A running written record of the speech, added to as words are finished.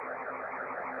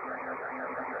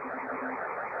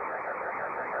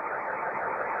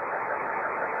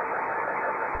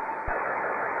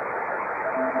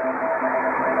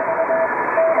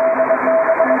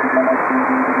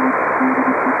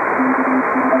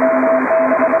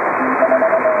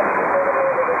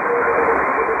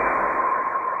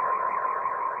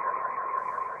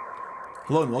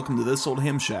Hello and welcome to This Old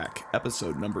Ham Shack,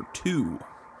 episode number 2.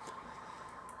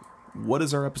 What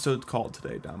is our episode called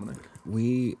today, Dominic?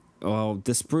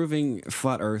 Disproving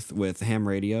flat Earth with ham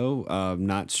radio.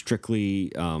 Not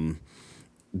strictly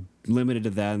limited to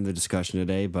that in the discussion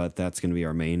today, but that's going to be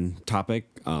our main topic.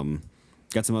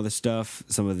 Got some other stuff,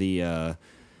 some of the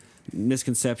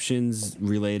misconceptions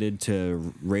related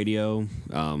to radio.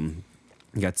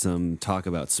 Got some talk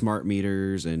about smart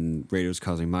meters and radios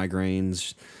causing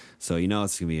migraines. So it's going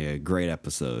to be a great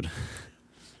episode.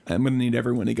 I'm going to need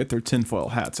everyone to get their tinfoil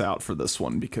hats out for this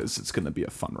one because it's going to be a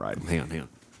fun ride. Hang on.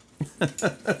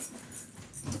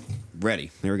 Ready.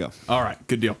 Here we go. All right,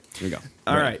 good deal. Here we go.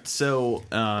 All right, so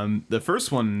the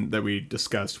first one that we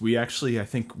discussed, I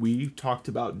think we talked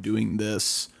about doing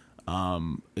this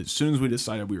as soon as we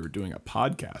decided we were doing a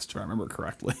podcast, if I remember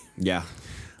correctly. Yeah.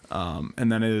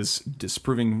 And that is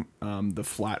disproving the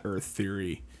flat Earth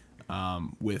theory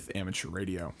with amateur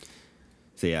radio.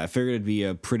 So yeah, I figured it'd be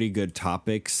a pretty good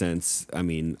topic since,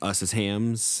 us as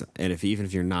hams, and even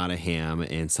if you're not a ham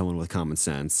and someone with common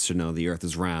sense should know the Earth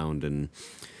is round, and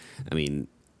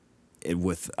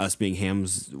with us being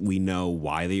hams, we know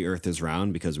why the Earth is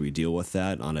round because we deal with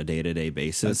that on a day-to-day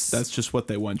basis. That's just what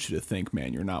they want you to think,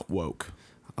 man. You're not woke.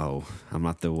 Oh, I'm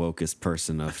not the wokest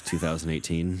person of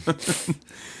 2018.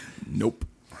 Nope.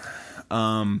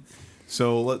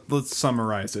 So let's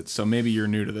summarize it. So maybe you're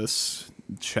new to this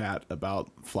chat about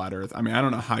flat Earth. I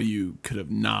don't know how you could have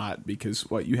not, because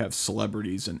you have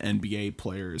celebrities and NBA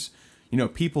players,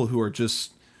 people who are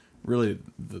just really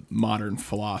the modern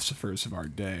philosophers of our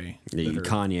day.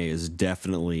 Kanye is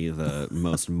definitely the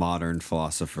most modern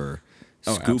philosopher.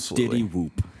 Oh, Scoop absolutely. diddy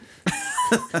whoop.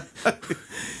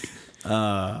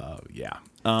 Yeah.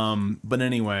 But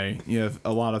anyway, you have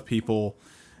a lot of people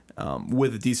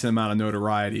with a decent amount of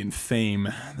notoriety and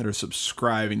fame that are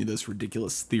subscribing to this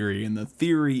ridiculous theory. And the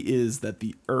theory is that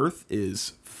the Earth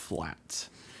is flat.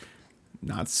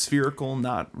 Not spherical,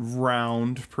 not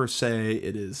round per se.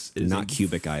 It is Not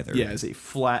cubic either. Yeah, it's a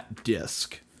flat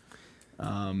disc.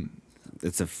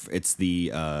 It's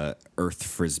the Earth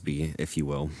frisbee, if you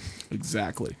will.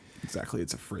 Exactly. It's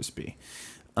a frisbee.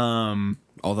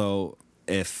 Although,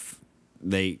 if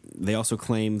they also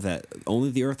claim that only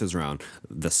the Earth is round,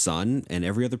 the Sun and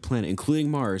every other planet,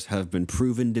 including Mars, have been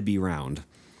proven to be round.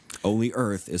 Only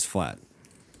Earth is flat.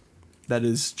 That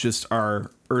is just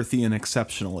our Earthian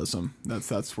exceptionalism.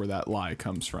 That's where that lie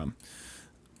comes from.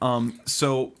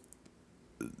 So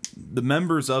the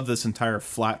members of this entire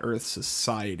flat Earth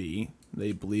society,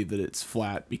 they believe that it's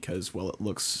flat because, it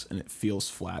looks and it feels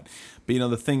flat. But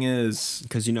the thing is,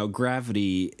 Because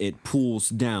gravity, it pulls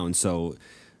down. So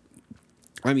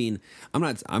I'm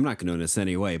not going to know this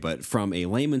anyway, but from a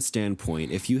layman's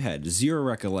standpoint, if you had zero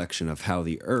recollection of how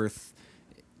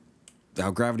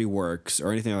gravity works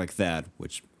or anything like that,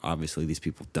 which obviously these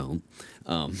people don't,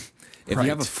 if Right. you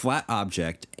have a flat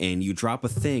object and you drop a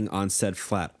thing on said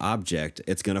flat object,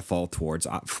 it's going to fall towards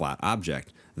flat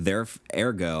object.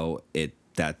 Ergo,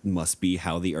 that must be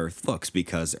how the Earth looks,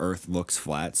 because Earth looks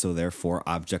flat, so therefore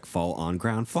object fall on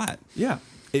ground flat. yeah,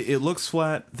 it looks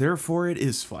flat, therefore it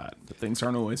is flat. But things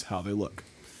aren't always how they look.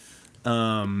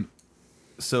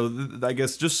 So I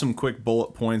guess just some quick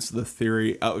bullet points of the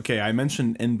theory. Okay, I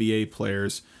mentioned NBA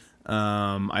players.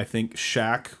 I think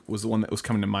Shaq was the one that was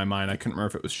coming to my mind. I couldn't remember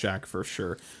if it was Shaq for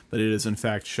sure, but it is in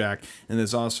fact Shaq. And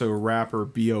there's also rapper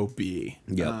B.O.B.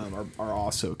 Yep. Are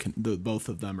also both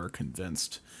of them are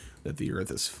convinced that the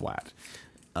Earth is flat.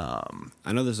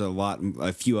 I know there's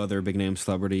a few other big name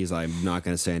celebrities. I'm not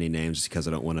going to say any names just because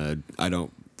I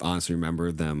don't honestly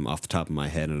remember them off the top of my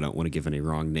head, and I don't want to give any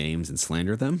wrong names and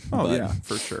slander them. Oh, yeah,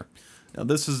 for sure. Now,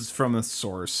 this is from a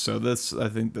source, so I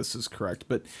think this is correct.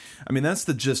 But, that's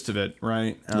the gist of it,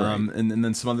 right? Right. And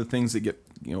then some other things that get,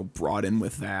 brought in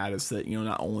with that is that,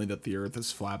 not only that the Earth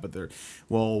is flat, but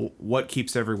what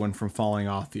keeps everyone from falling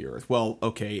off the Earth? Well,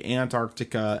 okay,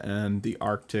 Antarctica and the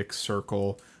Arctic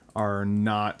Circle are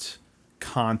not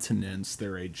continents.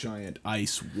 They're a giant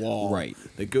ice wall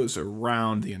that goes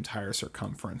around the entire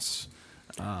circumference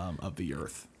of the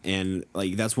Earth. And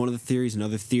that's one of the theories.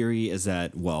 Another theory is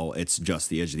that, it's just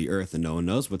the edge of the Earth and no one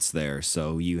knows what's there.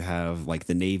 So you have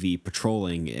the Navy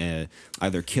patrolling,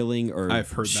 either killing or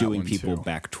I've heard that shooing one, people too.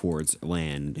 back towards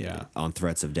land on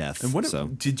threats of death.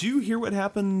 And did you hear what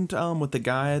happened with the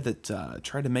guy that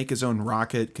tried to make his own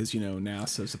rocket? Because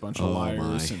NASA's a bunch of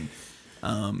liars,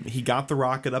 and he got the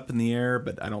rocket up in the air,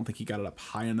 but I don't think he got it up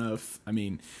high enough.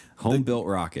 Home built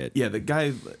rocket. Yeah, the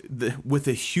guy with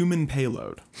a human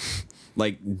payload.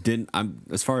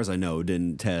 As far as I know,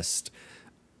 didn't test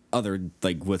other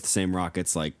with the same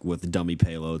rockets, with dummy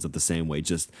payloads of the same way.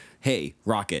 Just, hey,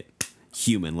 rocket,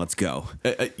 human. Let's go.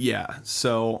 Yeah.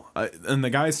 So, and the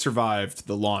guy survived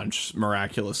the launch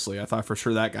miraculously. I thought for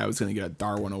sure that guy was going to get a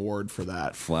Darwin Award for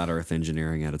that. Flat Earth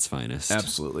engineering at its finest.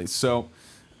 Absolutely. So,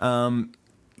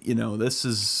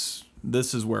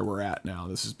 this is where we're at now.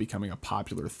 This is becoming a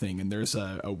popular thing, and there's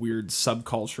a weird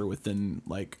subculture within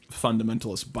like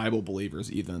fundamentalist Bible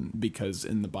believers, even because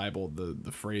in the Bible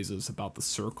the phrases about the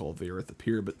circle of the earth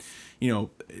appear, but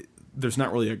there's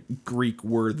not really a Greek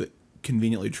word that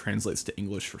conveniently translates to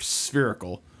English for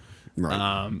spherical.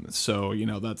 Right. So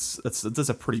that's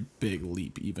a pretty big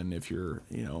leap, even if you're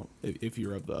if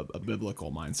you're of a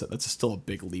biblical mindset. That's still a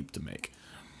big leap to make.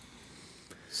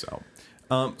 So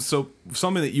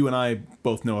something that you and I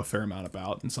both know a fair amount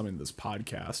about, and something this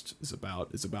podcast is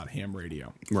about ham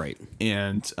radio. Right.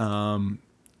 And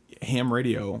ham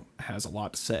radio has a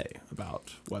lot to say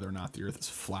about whether or not the Earth is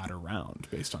flat or round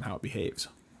based on how it behaves.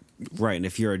 Right. And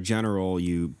if you're a general,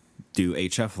 you do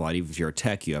HF a lot. Even if you're a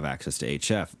tech, you have access to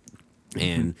HF.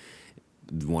 And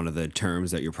one of the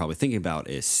terms that you're probably thinking about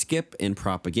is skip and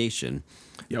propagation.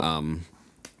 Yep.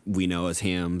 We know as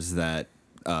hams that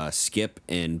skip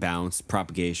and bounce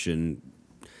propagation,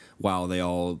 while they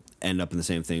all end up in the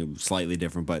same thing, slightly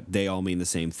different, but they all mean the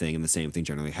same thing, and the same thing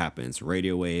generally happens.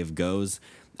 Radio wave goes,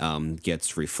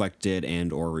 gets reflected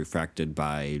and or refracted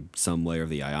by some layer of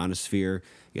the ionosphere,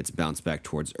 gets bounced back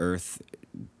towards Earth.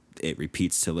 It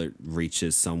repeats till it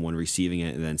reaches someone receiving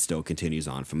it, and then still continues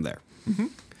on from there. Mm-hmm.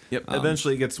 Yep.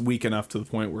 Eventually, it gets weak enough to the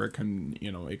point where it can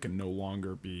no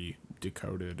longer be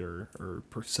decoded or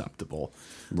perceptible.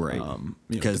 Right.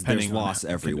 Because there's loss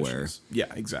everywhere. Conditions.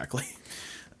 Yeah, exactly.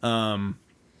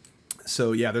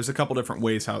 So yeah, there's a couple different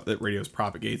ways how that radio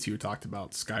propagates. You talked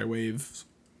about sky waves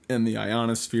in the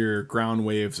ionosphere. Ground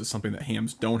waves is something that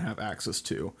hams don't have access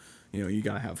to. You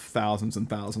got to have thousands and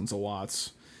thousands of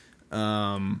watts.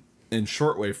 In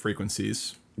shortwave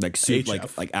frequencies,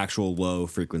 like actual low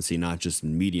frequency, not just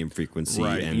medium frequency,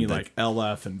 right? And like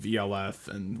LF and VLF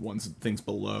and things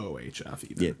below HF,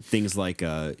 even. Yeah, things like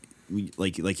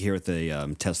like here at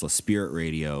the Tesla Spirit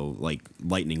Radio, like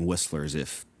lightning whistlers.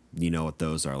 If you know what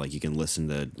those are, like you can listen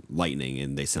to lightning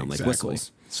and they sound like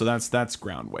whistles. So that's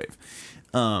ground wave.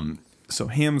 So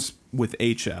hams with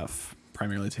HF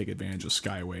primarily take advantage of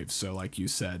sky waves. So like you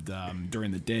said,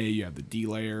 during the day you have the D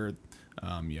layer.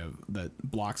 You have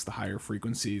that blocks the higher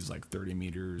frequencies like 30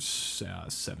 meters,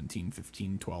 17,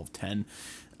 15, 12, 10.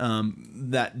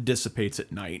 That dissipates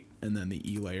at night, and then the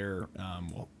E layer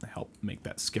will help make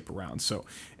that skip around. So,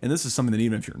 and this is something that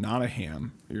even if you're not a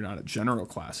ham, you're not a general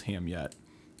class ham yet,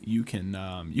 you can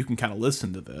kind of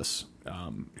listen to this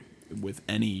with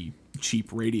any cheap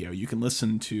radio. You can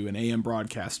listen to an AM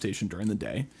broadcast station during the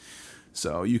day.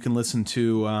 So you can listen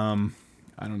to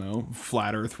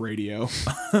Flat Earth Radio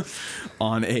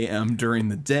on AM during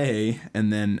the day,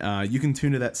 and then you can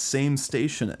tune to that same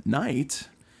station at night,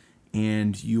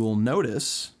 and you will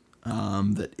notice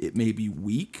that it may be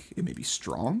weak, it may be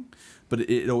strong, but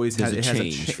it always has a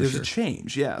change. There's a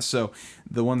change, yeah. So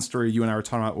the one story you and I were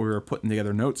talking about, we were putting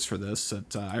together notes for this.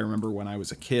 That I remember when I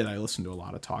was a kid, I listened to a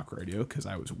lot of talk radio because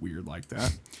I was weird like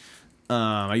that.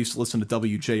 I used to listen to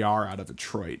WJR out of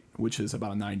Detroit, which is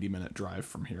about a 90-minute drive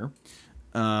from here.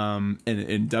 And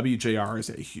WJR is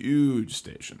a huge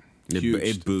station.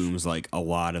 It booms like a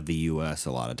lot of the U.S.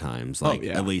 a lot of times, like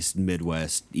at least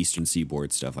Midwest, Eastern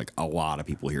Seaboard stuff. Like a lot of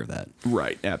people hear that.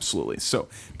 Right, absolutely. So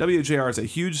WJR is a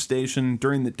huge station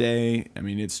during the day. I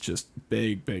mean, it's just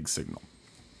big signal.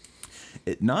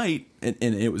 At night, and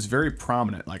it was very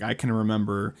prominent. Like I can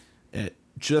remember at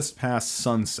just past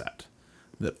sunset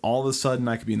that all of a sudden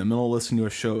I could be in the middle of listening to a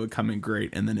show, it would come in great,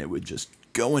 and then it would just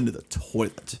go into the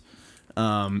toilet.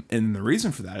 And the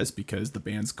reason for that is because the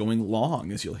band's going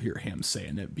long, as you'll hear Ham say,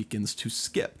 and it begins to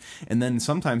skip. And then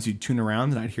sometimes you'd tune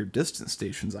around and I'd hear distant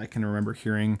stations. I can remember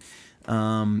hearing,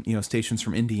 stations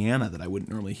from Indiana that I wouldn't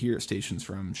normally hear, stations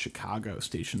from Chicago,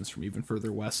 stations from even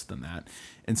further west than that.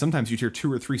 And sometimes you'd hear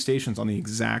 2 or 3 stations on the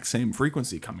exact same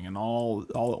frequency coming in all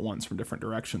at once from different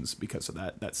directions because of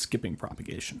that skipping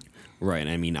propagation. Right.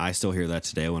 I mean, I still hear that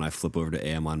today when I flip over to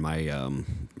AM on my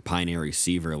Pioneer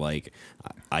receiver. Like,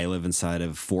 I live inside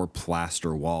of 4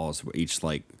 plaster walls, each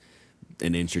like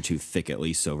an inch or 2 thick at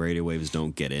least, so radio waves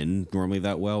don't get in normally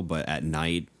that well. But at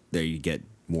night, there you get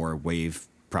more wave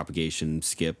propagation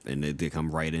skip, and they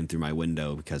come right in through my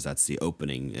window because that's the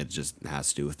opening. It just has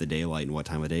to do with the daylight and what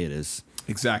time of day it is.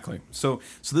 Exactly. So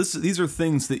these are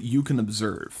things that you can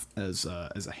observe as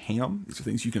a ham. These are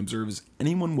things you can observe as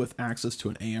anyone with access to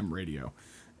an AM radio.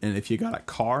 And if you got a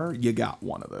car, you got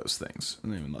one of those things. I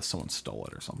mean, unless someone stole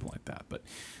it or something like that. But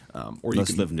or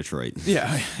Let's live in Detroit.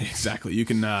 Yeah, exactly. You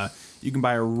can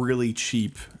buy a really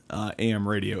cheap AM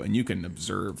radio, and you can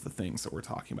observe the things that we're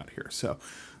talking about here. So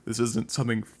this isn't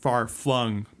something far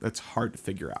flung that's hard to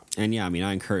figure out. And yeah, I mean,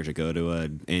 I encourage it. Go to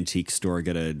an antique store,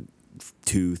 get a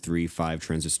 2, 3, 5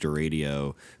 transistor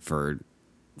radio for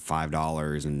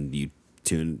 $5, and you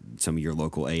tune some of your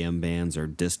local AM bands or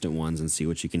distant ones and see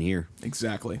what you can hear.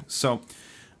 Exactly. So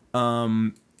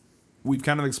we've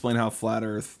kind of explained how flat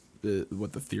Earth,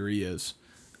 what the theory is.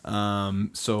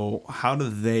 So how do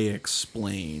they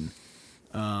explain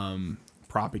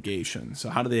propagation? So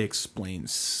how do they explain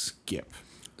skip?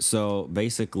 So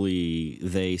basically,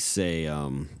 they say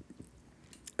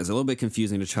it's a little bit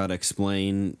confusing to try to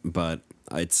explain, but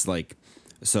it's like,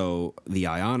 so the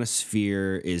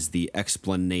ionosphere is the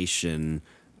explanation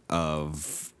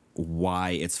of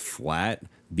why it's flat,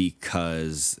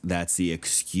 because that's the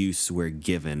excuse we're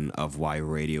given of why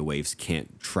radio waves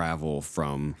can't travel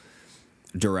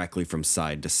directly from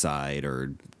side to side,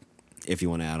 or if you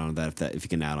want to add on to that, if you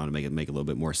can add on to make it a little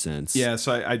bit more sense. Yeah,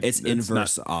 so it's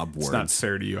inverse obwards. It's not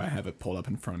fair to you. I have it pulled up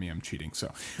in front of me. I'm cheating.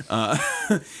 So,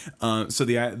 so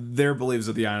their beliefs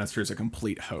that the ionosphere is a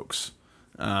complete hoax.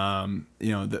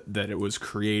 That it was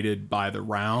created by the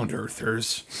round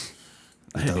earthers.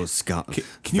 Those can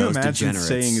you those imagine degenerates.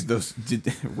 saying those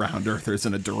round earthers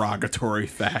in a derogatory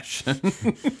fashion?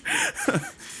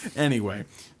 Anyway,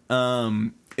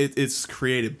 it's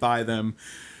created by them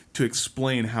to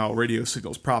explain how radio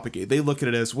signals propagate. They look at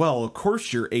it as, well, of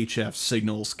course your HF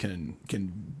signals can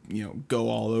go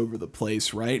all over the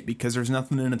place, right? Because there's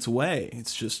nothing in its way.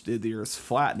 It's just the Earth's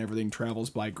flat and everything travels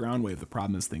by ground wave. The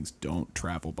problem is things don't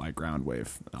travel by ground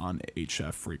wave on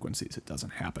HF frequencies. It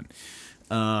doesn't happen.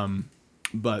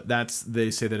 But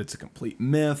they say that it's a complete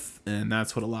myth, and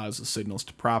that's what allows the signals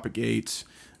to propagate.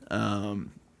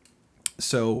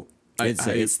 So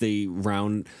it's the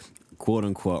round, quote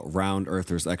unquote, round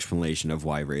earthers explanation of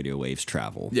why radio waves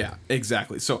travel. Yeah,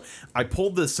 exactly. So I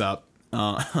pulled this up.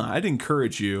 I'd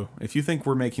encourage you, if you think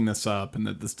we're making this up and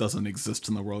that this doesn't exist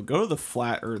in the world, go to the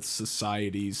Flat Earth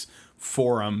Society's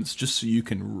forums just so you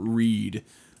can read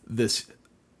this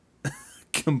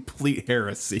complete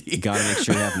heresy. You gotta make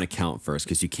sure you have an account first,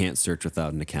 because you can't search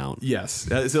without an account. Yes,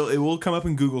 so it will come up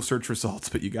in Google search results,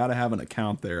 but you gotta have an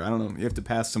account there. I don't know, you have to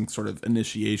pass some sort of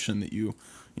initiation that you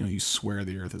swear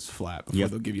the Earth is flat before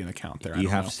they'll give you an account there. You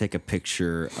have to take a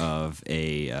picture of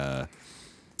a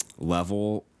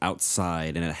level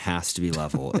outside, and it has to be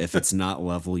level. If it's not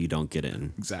level, you don't get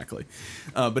in. Exactly.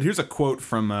 But here's a quote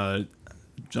from a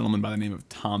gentleman by the name of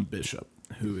Tom Bishop,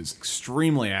 who is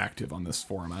extremely active on this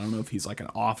forum. I don't know if he's like an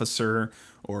officer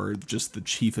or just the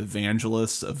chief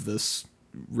evangelist of this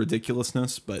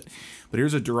ridiculousness, but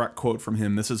here's a direct quote from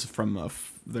him. This is from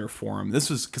their forum.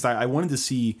 This is because I wanted to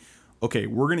see, okay,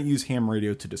 we're going to use ham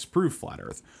radio to disprove flat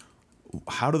Earth.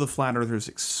 How do the flat earthers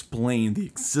explain the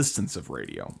existence of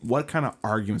radio? What kind of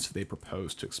arguments do they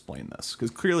propose to explain this?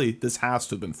 Because clearly this has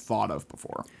to have been thought of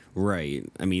before. Right.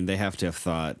 I mean, they have to have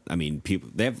thought. I mean,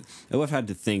 they would have had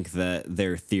to think that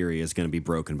their theory is going to be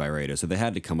broken by radio, so they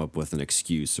had to come up with an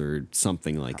excuse or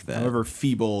something like that. However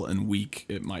feeble and weak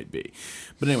it might be.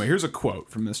 But anyway, here's a quote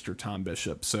from Mr. Tom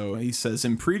Bishop. So he says,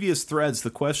 in previous threads, the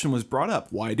question was brought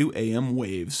up: why do AM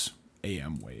waves?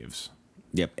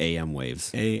 Yep, AM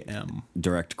waves. AM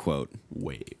direct quote.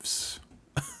 Waves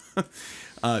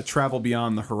travel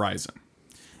beyond the horizon.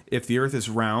 If the Earth is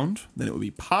round, then it would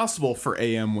be possible for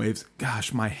AM waves.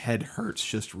 Gosh, my head hurts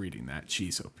just reading that.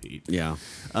 Jeez, oh Pete. Yeah.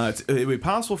 It would be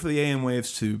possible for the AM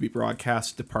waves to be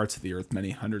broadcast to parts of the Earth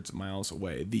many hundreds of miles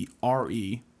away. The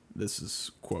RE, this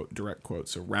is quote, direct quote,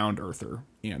 so round earther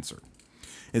answer,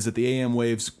 is that the AM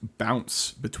waves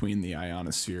bounce between the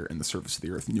ionosphere and the surface of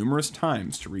the Earth numerous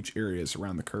times to reach areas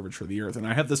around the curvature of the Earth. And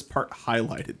I have this part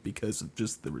highlighted because of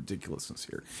just the ridiculousness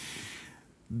here.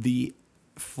 The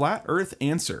flat Earth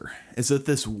answer is that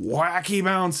this wacky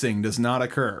bouncing does not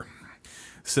occur.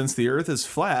 Since the Earth is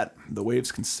flat, the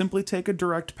waves can simply take a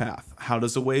direct path. How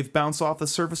does a wave bounce off the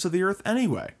surface of the Earth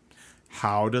anyway?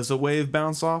 How does a wave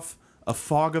bounce off a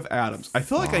fog of atoms? I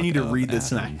feel like I need to read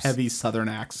this in a heavy Southern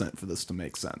accent for this to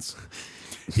make sense.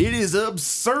 It is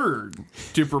absurd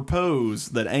to propose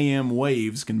that AM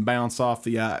waves can bounce off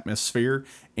the atmosphere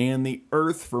and the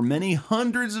Earth for many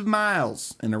hundreds of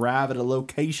miles and arrive at a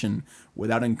location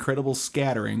without incredible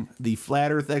scattering. The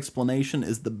flat Earth explanation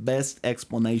is the best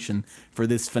explanation for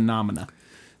this phenomena.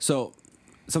 So,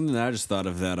 something that I just thought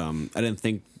of that I didn't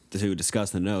think to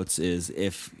discuss in the notes is,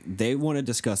 if they want to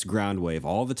discuss ground wave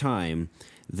all the time,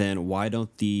 then why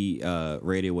don't the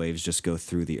radio waves just go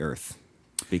through the Earth?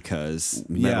 because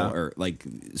metal Yeah. or like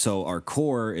so our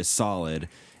core is solid,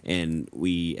 and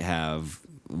we have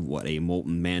what a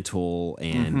molten mantle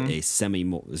and a semi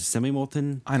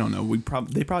molten. I don't know.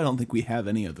 They probably don't think we have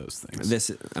any of those things.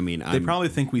 This I mean They probably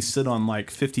think we sit on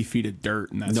like 50 feet of dirt,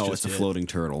 and that's no, just it's a floating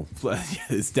turtle.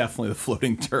 It's definitely the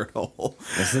floating turtle.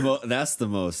 That's the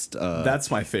most. That's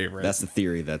my favorite. That's the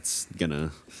theory that's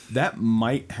gonna. That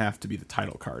might have to be the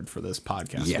title card for this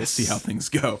podcast. We'll Yes. see how things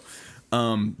go.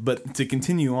 But to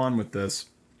continue on with this,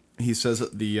 he says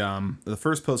that the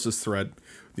first post is thread.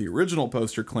 The original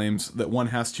poster claims that one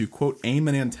has to, quote, aim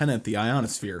an antenna at the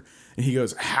ionosphere. And he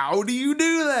goes, how do you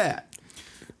do that?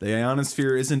 The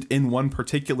ionosphere isn't in one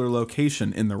particular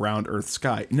location in the round Earth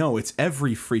sky. No, it's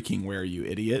every freaking where, you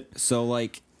idiot. So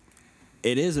like,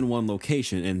 it is in one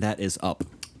location, and that is up.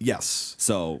 Yes.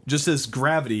 So Just as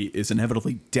gravity is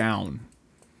inevitably down.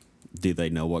 do they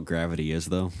know what gravity is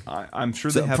though? I'm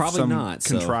sure So they have probably some not,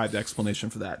 so- contrived explanation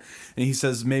for that. And he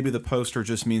says maybe the poster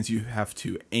just means you have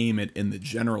to aim it in the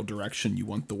general direction you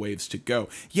want the waves to go.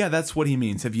 Yeah, that's what he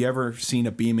means. Have you ever seen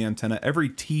a beam antenna? Every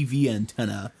TV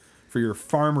antenna for your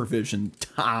farmer vision,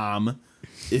 Tom,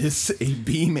 is a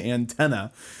beam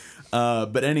antenna.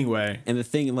 But anyway, And the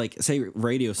thing, like, say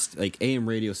like AM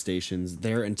radio stations,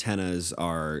 their antennas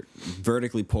are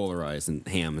vertically polarized, and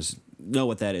hams know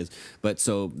what that is. But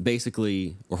so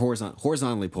basically, or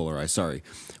horizontally polarized, sorry,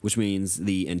 which means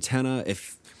the antenna,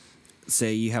 if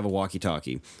say you have a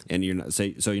walkie-talkie and you're not, so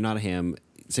you're not a ham,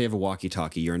 say you have a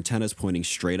walkie-talkie, your antenna is pointing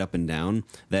straight up and down.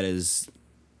 That is,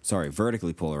 sorry,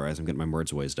 vertically polarized. I'm getting my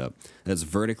words waised up. That's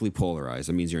vertically polarized.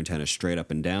 That means your antenna is straight up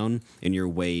and down, and your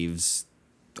waves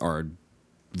are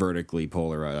vertically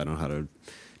polarized. I don't know how to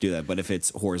do that, but if it's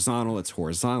horizontal, it's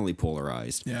horizontally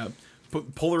polarized. yeah.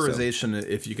 Polarization,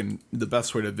 if you can, the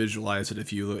best way to visualize it,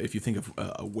 if you think of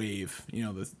a wave, you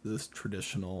know, this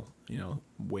traditional, you know,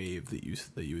 wave that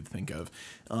you would think of,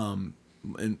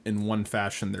 in one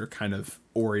fashion they're kind of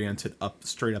oriented up,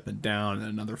 straight up and down, and in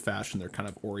another fashion they're kind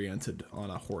of oriented on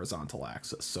a horizontal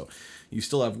axis. So you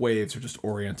still have waves, they're just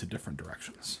oriented different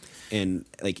directions. And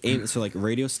like so like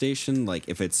radio station, like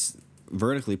if it's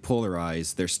vertically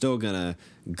polarized, they're still gonna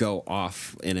go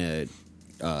off in a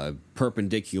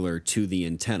perpendicular to the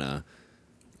antenna,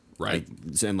 Right.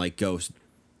 like, and like go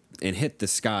and hit the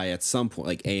sky at some point.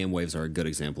 Like AM waves are a good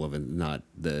example of it, not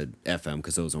the FM,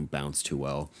 because those don't bounce too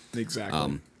well.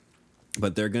 Exactly.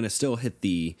 But they're gonna still hit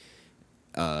the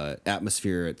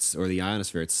atmosphere or the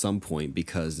ionosphere at some point,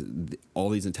 because all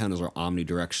these antennas are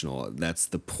omnidirectional. That's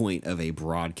the point of a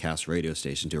broadcast radio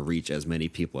station, to reach as many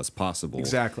people as possible.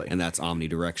 Exactly. And that's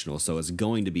omnidirectional. So it's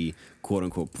going to be, quote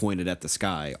unquote, pointed at the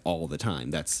sky all the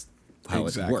time. That's how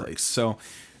it works. So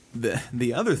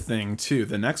the other thing too,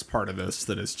 the next part of this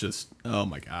that is just, oh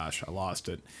my gosh, I lost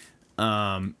it.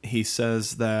 He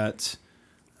says that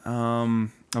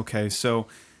okay, so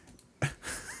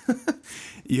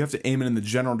you have to aim it in the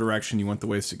general direction you want the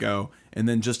waves to go, and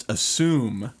then just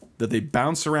assume that they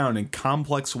bounce around in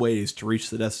complex ways to reach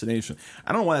the destination.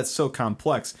 I don't know why that's so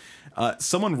complex.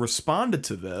 Someone responded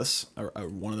to this,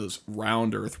 one of those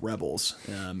round Earth rebels,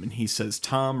 and he says,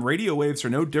 Tom, radio waves are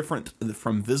no different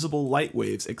from visible light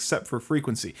waves except for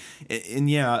frequency. And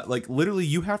yeah, like literally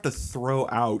you have to throw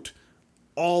out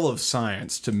all of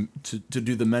science to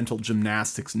do the mental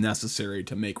gymnastics necessary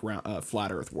to make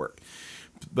flat Earth work.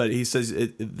 But he says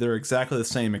they're exactly the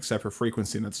same except for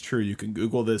frequency, and that's true. You can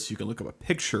Google this. You can look up a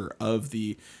picture of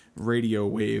the radio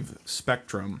wave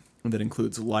spectrum that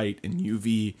includes light and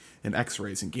UV and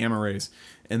X-rays and gamma rays.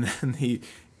 And then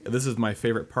this is my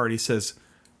favorite part. He says,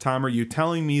 Tom, are you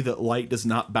telling me that light does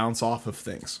not bounce off of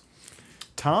things?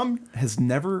 Tom has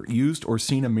never used or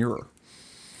seen a mirror.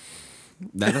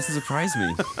 That doesn't surprise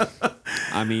me.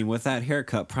 I mean, with that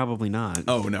haircut, probably not.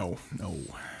 Oh, no.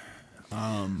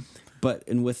 But,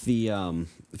 and with the,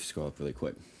 let's scroll up really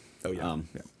quick. Oh, yeah.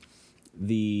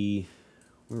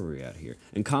 Where were we at here?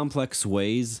 In complex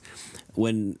ways,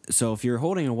 so if you're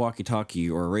holding a walkie-talkie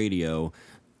or a radio,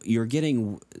 you're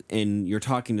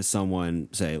talking to someone,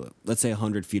 let's say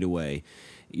 100 feet away,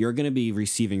 you're going to be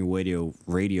receiving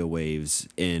radio waves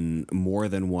in more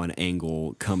than one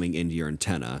angle coming into your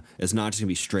antenna. It's not just going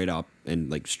to be straight up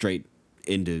and like straight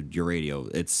into your radio.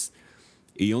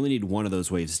 You only need one of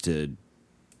those waves to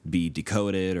be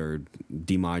decoded or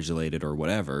demodulated or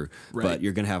whatever, right. But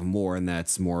you're going to have more, and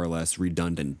that's more or less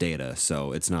redundant data.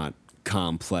 So it's not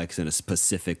complex in a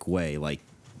specific way like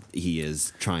he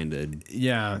is trying to.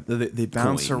 Yeah, they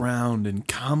bounce around in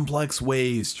complex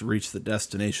ways to reach the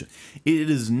destination. It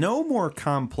is no more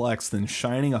complex than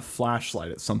shining a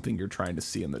flashlight at something you're trying to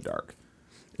see in the dark.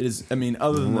 It is. I mean,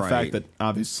 other than the fact Right. that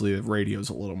obviously the radio is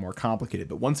a little more complicated,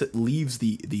 but once it leaves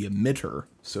the emitter,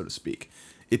 so to speak,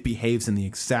 it behaves in the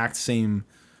exact same,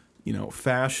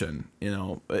 fashion.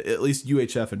 At least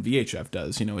UHF and VHF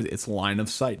does. It's line of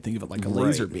sight. Think of it like a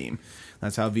laser Right. beam.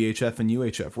 That's how VHF and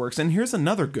UHF works. And here's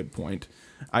another good point.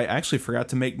 I actually forgot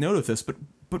to make note of this, but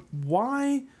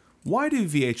why do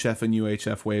VHF and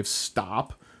UHF waves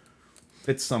stop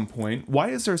at some point? Why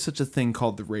is there such a thing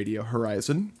called the radio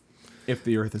horizon if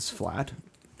the Earth is flat?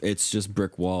 It's just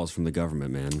brick walls from the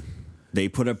government, man. They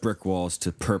put up brick walls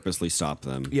to purposely stop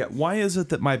them. Yeah, why is it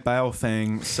that my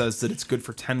Baofeng says that it's good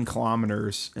for 10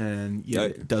 kilometers and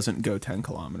yet it doesn't go 10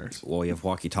 kilometers? Well, you have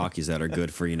walkie-talkies that are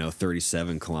good for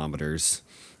 37 kilometers.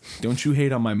 Don't you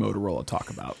hate on my Motorola talk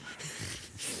about?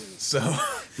 So,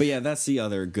 But yeah, that's the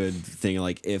other good thing.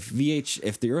 Like if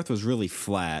the Earth was really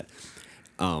flat,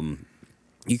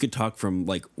 you could talk from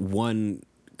like one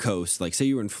coast. Like say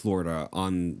you were in Florida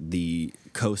on the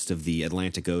coast of the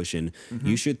Atlantic Ocean,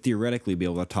 you should theoretically be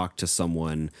able to talk to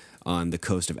someone on the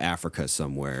coast of Africa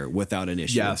somewhere without an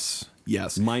issue.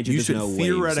 yes. Mind you, there's should no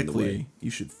waves in the way.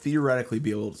 you should theoretically be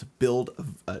able to build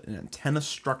an antenna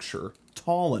structure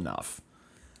tall enough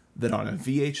that on a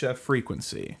VHF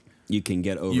frequency You can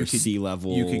get over sea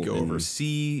level. You could go and-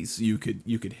 overseas. You could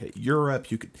hit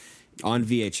Europe. You could on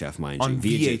VHF, mind on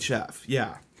you. VHF,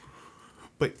 yeah.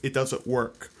 But it doesn't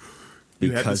work.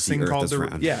 You have Because this thing the Earth called is the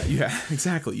round. yeah,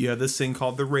 exactly. You have this thing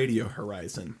called the radio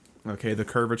horizon. Okay, the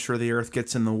curvature of the Earth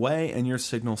gets in the way, and your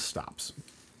signal stops.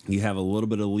 You have a little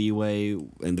bit of leeway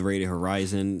in the radio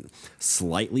horizon,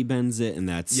 slightly bends it, and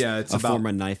that's It's a about form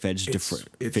of knife edge, it's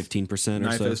 15% or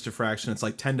knife so. edge diffraction. It's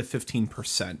like 10 to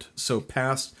 15%. So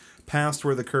past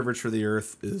where the curvature of the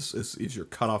Earth is your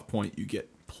cutoff point, you get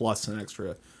plus an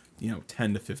extra,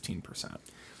 10 to 15%.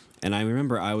 And I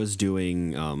remember I was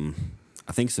doing,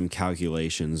 I think, some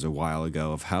calculations a while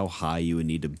ago of how high you would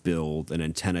need to build an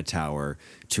antenna tower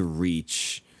to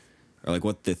reach, or like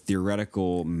what the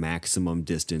theoretical maximum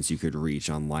distance you could reach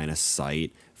on line of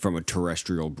sight from a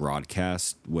terrestrial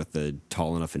broadcast with a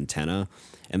tall enough antenna.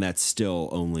 And that's still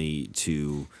only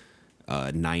to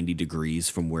 90 degrees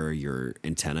from where your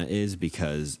antenna is,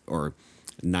 or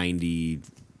 90%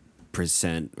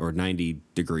 or 90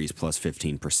 degrees plus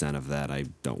 15% of that. I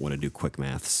don't want to do quick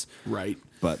maths. Right.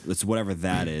 But it's whatever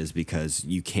that is, because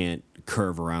you can't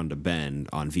curve around a bend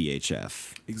on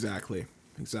VHF. Exactly.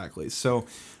 So,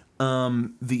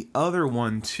 the other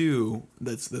one too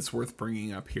that's worth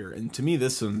bringing up here, and to me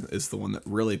this one is the one that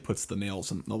really puts the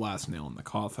last nail in the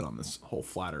coffin on this whole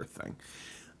flat Earth thing.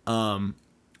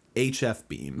 HF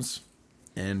beams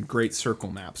and Great Circle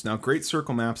Maps. Now, Great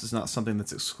Circle Maps is not something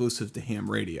that's exclusive to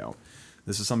ham radio.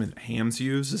 This is something that hams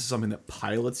use. This is something that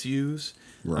pilots use.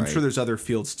 I'm Right. sure there's other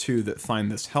fields too that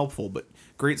find this helpful, but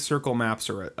Great Circle Maps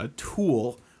are a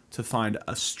tool to find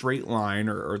a straight line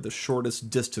or the shortest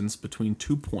distance between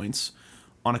 2 points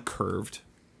on a curved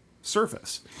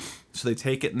surface. So they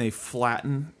take it and they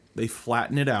flatten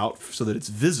it out so that it's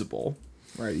visible.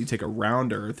 Right? You take a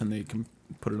round Earth and they can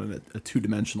put it in a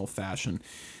two-dimensional fashion.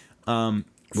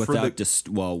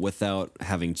 Without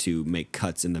having to make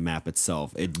cuts in the map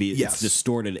itself. Yes. It's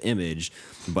distorted image,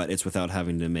 but it's without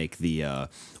having to make the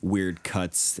weird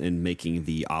cuts and making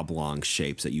the oblong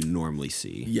shapes that you normally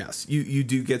see. Yes, you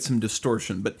do get some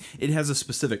distortion, but it has a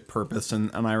specific purpose, and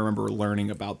I remember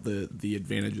learning about the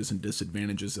advantages and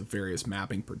disadvantages of various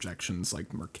mapping projections,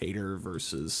 like Mercator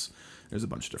versus, there's a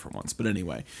bunch of different ones, but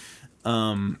anyway.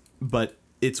 But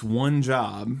its one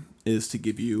job is to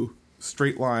give you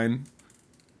straight line,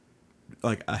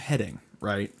 like a heading,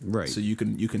 right? Right. So you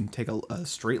can take a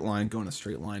straight line, go in a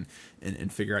straight line,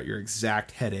 and figure out your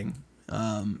exact heading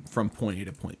from point A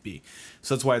to point B.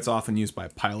 So that's why it's often used by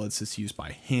pilots. It's used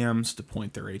by hams to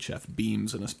point their HF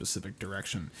beams in a specific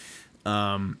direction.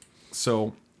 And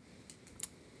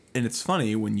it's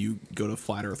funny, when you go to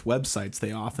flat Earth websites,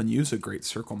 they often use a Great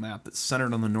Circle Map that's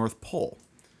centered on the North Pole.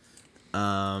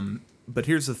 But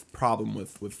here's the problem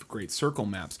with Great Circle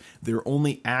Maps. They're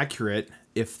only accurate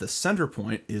if the center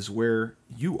point is where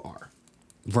you are.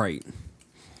 Right.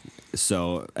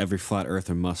 So every flat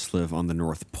earther must live on the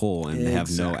North Pole, and they have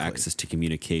no Exactly. access to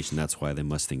communication. That's why they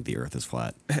must think the Earth is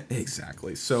flat.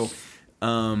 Exactly. So,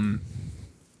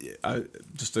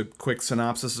 just a quick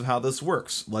synopsis of how this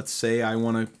works. Let's say I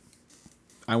want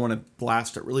to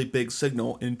blast a really big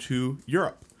signal into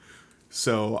Europe.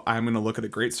 So I'm going to look at a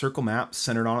Great Circle Map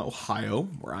centered on Ohio,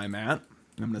 where I'm at.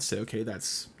 I'm going to say, okay,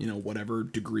 that's whatever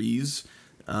degrees,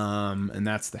 and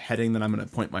that's the heading that I'm going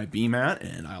to point my beam at,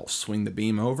 and I'll swing the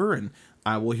beam over, and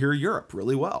I will hear Europe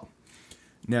really well.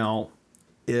 Now,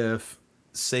 if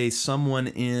say someone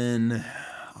in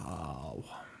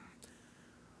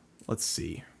let's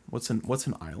see. What's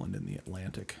an island in the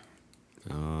Atlantic?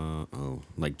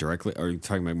 Like directly? Are you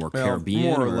talking about more Well,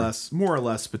 Caribbean? more or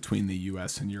less between the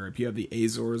U.S. and Europe. You have the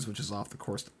Azores, which is off the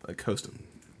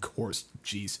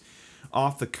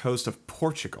off the coast of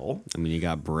Portugal. I mean, you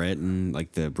got Britain,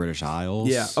 like the British Isles.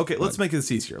 Yeah. Okay. Let's make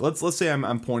this easier. Let's say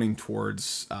I'm pointing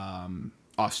towards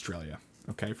Australia.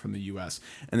 Okay, from the U.S.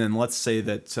 And then let's say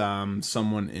that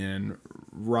someone in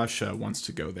Russia wants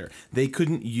to go there. They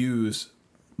couldn't use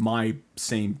my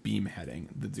same beam heading.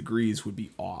 The degrees would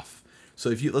be off.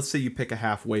 So let's say you pick a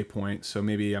halfway point. So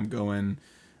maybe I'm going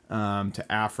to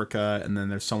Africa, and then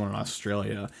there's someone in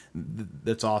Australia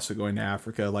that's also going to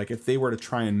Africa. Like if they were to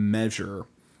try and measure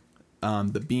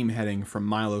the beam heading from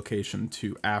my location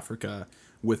to Africa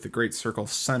with the Great Circle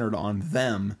centered on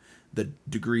them, the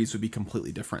degrees would be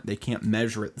completely different. They can't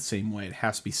measure it the same way. It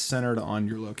has to be centered on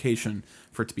your location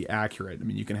for it to be accurate. I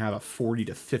mean, you can have a 40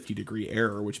 to 50 degree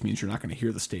error, which means you're not going to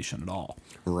hear the station at all.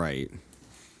 Right.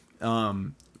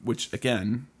 Which,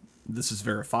 again, this is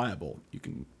verifiable. You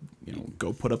can,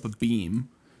 go put up a beam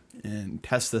and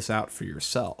test this out for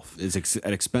yourself. It's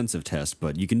an expensive test,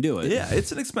 but you can do it. Yeah,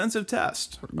 it's an expensive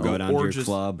test. Go down to your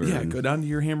club. Go down to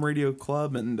your ham radio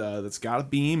club and that's got a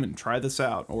beam and try this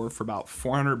out. Or for about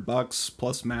 $400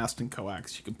 plus mast and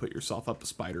coax, you can put yourself up a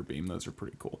spider beam. Those are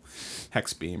pretty cool.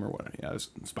 Hex beam or whatever. Yeah,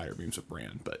 spider beam's a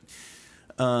brand. But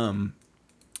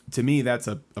to me, that's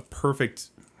a perfect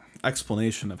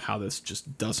explanation of how this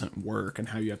just doesn't work and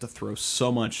how you have to throw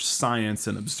so much science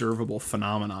and observable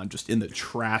phenomenon just in the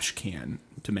trash can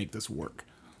to make this work.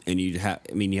 And you have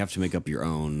to make up your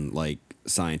own like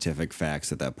scientific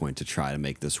facts at that point to try to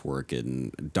make this work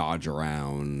and dodge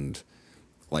around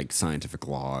like scientific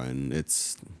law, and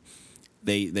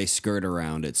they skirt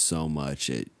around it so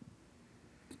much.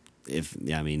 They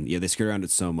skirt around it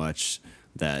so much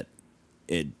that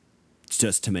it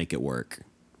just to make it work.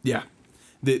 Yeah.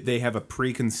 They have a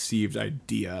preconceived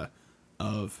idea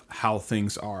of how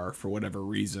things are for whatever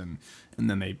reason,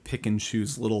 and then they pick and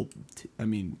choose little,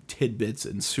 tidbits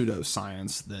and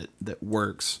pseudoscience that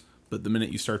works. But the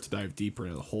minute you start to dive deeper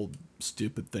into the whole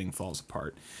stupid thing falls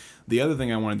apart. The other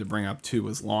thing I wanted to bring up too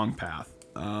was long path.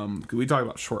 We talk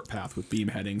about short path with beam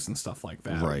headings and stuff like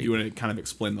that. Right. You want to kind of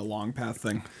explain the long path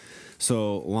thing?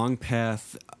 So long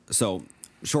path. So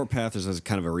short path, as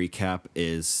kind of a recap,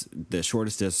 is the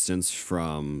shortest distance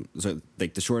the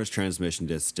shortest transmission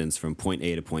distance from point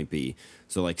A to point B.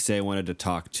 So like say I wanted to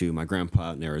talk to my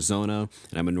grandpa in Arizona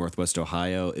and I'm in Northwest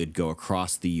Ohio, it'd go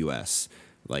across the U.S.,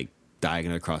 like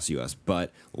diagonal across the U.S.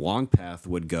 But long path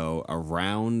would go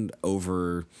around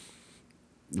over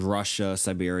Russia,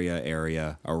 Siberia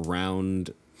area,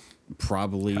 around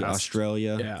probably past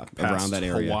Australia, around that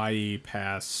area, Hawaii,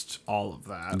 past all of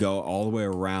that, go all the way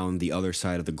around the other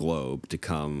side of the globe to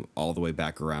come all the way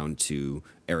back around to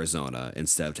Arizona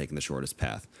instead of taking the shortest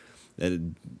path. It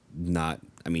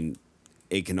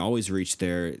can always reach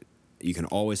there. You can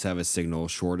always have a signal.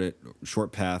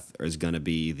 Short path is going to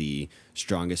be the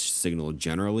strongest signal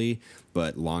generally,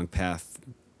 but long path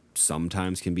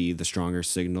sometimes can be the stronger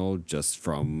signal just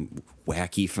from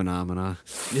wacky phenomena.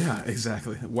 Yeah,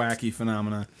 exactly. Wacky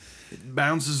phenomena. It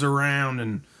bounces around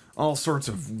in all sorts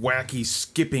of wacky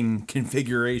skipping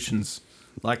configurations,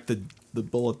 like the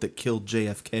bullet that killed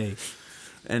JFK.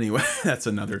 Anyway, that's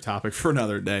another topic for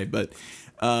another day. But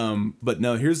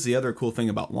no, here's the other cool thing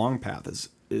about long path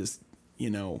is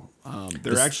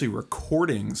there are actually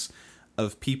recordings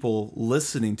of people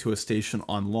listening to a station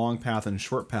on long path and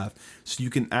short path, so you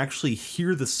can actually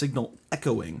hear the signal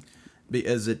echoing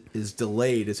as it is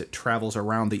delayed as it travels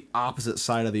around the opposite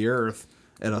side of the earth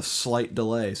at a slight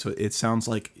delay. So it sounds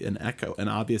like an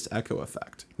obvious echo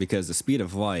effect. Because the speed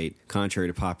of light,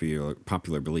 contrary to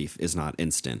popular belief, is not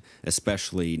instant,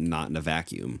 especially not in a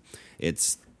vacuum.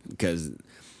 It's because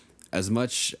as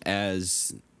much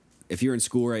as if you're in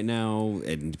school right now,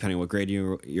 and depending on what grade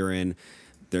you're in,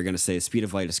 they're going to say the speed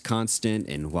of light is constant,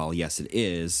 and while yes, it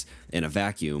is in a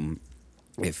vacuum,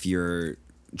 if you're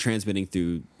transmitting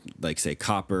through, like, say,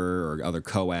 copper or other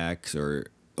coax or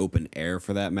open air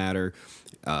for that matter,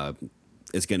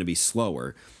 it's going to be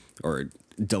slower or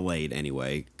delayed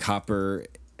anyway. Copper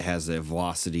has a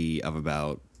velocity of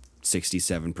about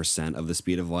 67% of the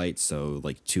speed of light, so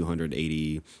like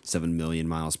 287 million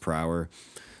miles per hour.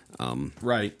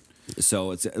 Right.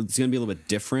 So it's going to be a little bit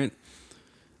different.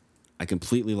 I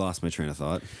completely lost my train of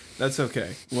thought. That's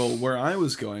okay. Well, where I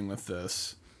was going with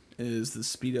this is the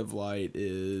speed of light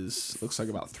is looks like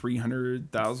about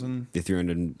 300,000. The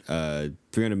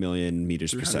 300 million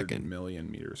meters per 300 second.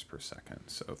 million meters per second.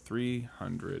 So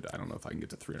 300. I don't know if I can get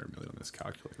to 300 million on this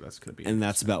calculator. That's going to be. And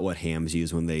that's about what hams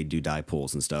use when they do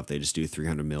dipoles and stuff. They just do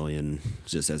 300 million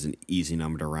just as an easy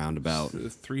number to round about. So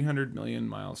 300 million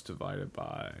miles divided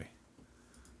by.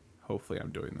 Hopefully,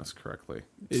 I'm doing this correctly.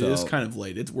 It is kind of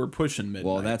late. We're pushing midnight.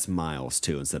 Well, that's miles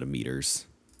too instead of meters.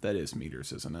 That is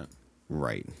meters, isn't it?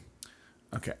 Right.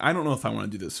 Okay, I don't know if I want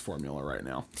to do this formula right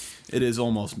now. It is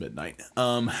almost midnight.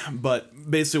 But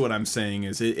basically what I'm saying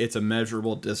is it's a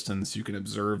measurable distance. You can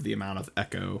observe the amount of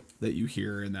echo that you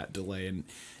hear in that delay. And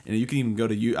you can even go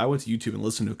to I went to YouTube and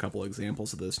listened to a couple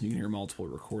examples of this, and you can hear multiple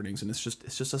recordings, and it's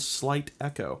just a slight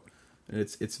echo. And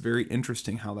it's very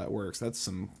interesting how that works. That's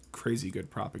some crazy good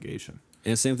propagation.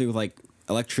 And same thing with like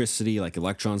electricity, like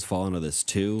electrons fall into this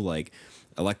too. Like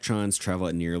electrons travel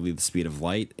at nearly the speed of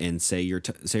light, and say you're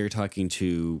talking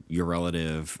to your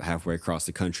relative halfway across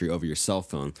the country over your cell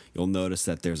phone, you'll notice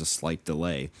that there's a slight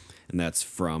delay, and that's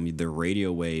from the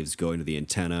radio waves going to the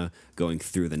antenna, going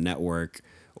through the network,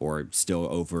 or still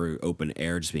over open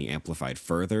air, just being amplified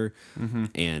further,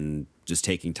 and just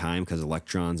taking time because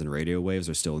electrons and radio waves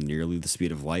are still nearly the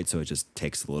speed of light, so it just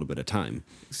takes a little bit of time.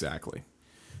 Exactly.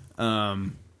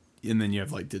 And then you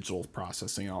have like digital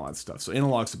processing and all that stuff. So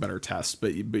analog's a better test,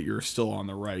 but you're still on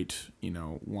the right,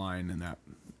 line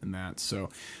in that. So,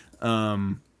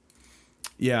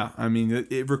 yeah, I mean,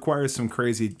 it requires some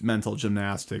crazy mental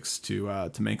gymnastics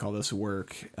to make all this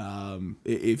work.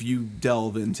 If you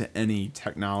delve into any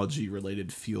technology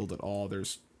related field at all,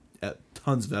 there's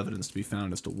tons of evidence to be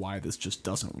found as to why this just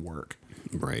doesn't work.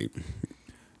 Right.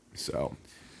 So,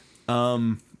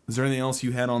 is there anything else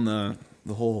you had on the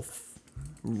whole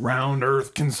round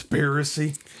Earth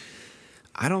conspiracy?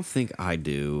 I don't think I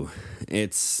do.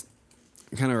 It's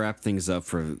kind of wrap things up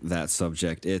for that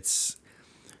subject. It's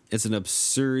an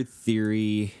absurd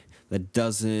theory that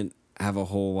doesn't have a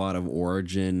whole lot of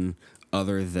origin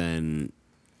other than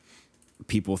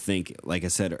people think, like I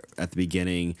said at the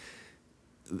beginning,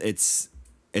 it's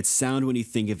sound when you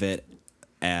think of it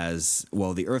as,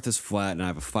 well, the Earth is flat and I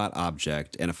have a flat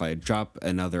object, and if I drop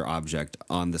another object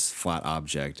on this flat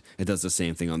object, it does the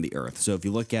same thing on the Earth. So if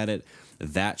you look at it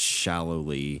that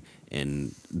shallowly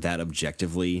and that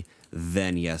objectively,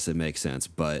 then yes, it makes sense.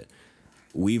 But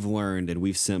we've learned and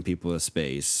we've sent people to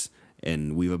space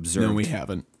and we've observed. No, we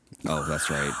haven't. Oh, that's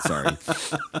right. Sorry.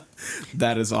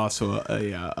 That is also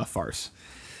a farce.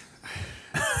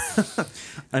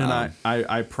 And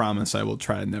I promise I will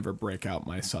try to never break out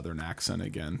my southern accent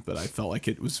again. But I felt like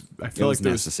it was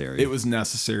necessary. It was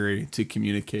necessary to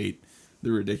communicate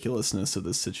the ridiculousness of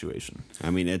this situation.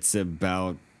 I mean, it's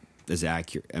about as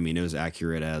accurate. I mean, it was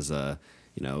accurate as the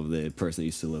person that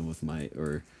used to live with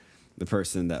the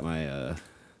person that my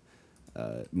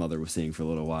mother was seeing for a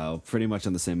little while. Pretty much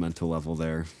on the same mental level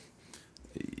there.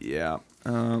 Yeah.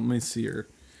 Let me see here.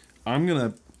 I'm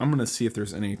gonna see if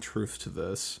there's any truth to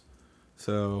this.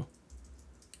 So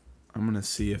I'm gonna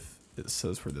see if it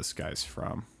says where this guy's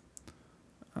from.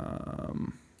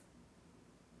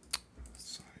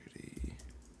 Society.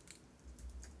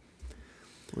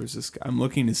 Where's this guy? I'm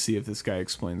looking to see if this guy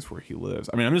explains where he lives.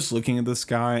 I mean, I'm just looking at this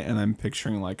guy and I'm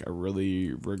picturing like a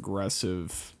really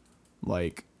regressive,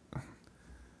 like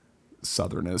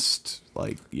Southernist.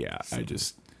 Like, yeah,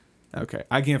 Okay,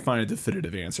 I can't find a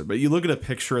definitive answer, but you look at a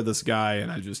picture of this guy, and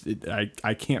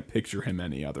I can't picture him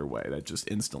any other way. That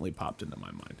just instantly popped into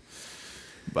my mind.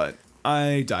 But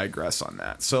I digress on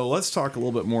that. So let's talk a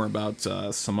little bit more about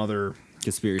some other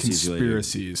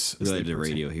conspiracies related to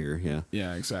radio here. Yeah,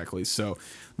 yeah, exactly. So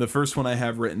the first one I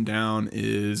have written down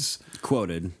is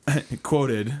quoted.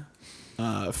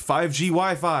 5G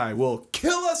Wi-Fi will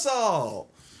kill us all.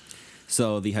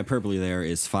 So the hyperbole there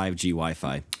is 5G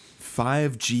Wi-Fi.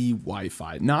 5G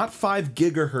Wi-Fi, not 5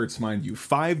 gigahertz, mind you.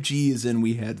 5G is in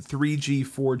we had 3G,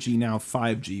 4G, now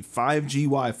 5G. 5G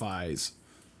Wi-Fi's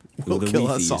will kill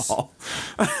us all.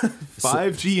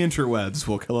 5G interwebs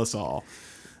will kill us all.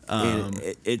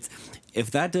 If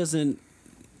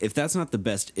that's not the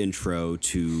best intro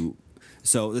to,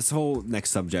 so this whole next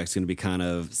subject is going to be kind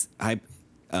of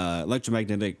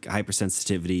electromagnetic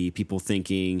hypersensitivity, people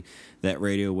thinking that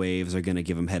radio waves are going to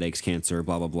give them headaches, cancer,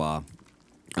 blah, blah, blah.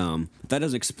 That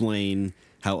does explain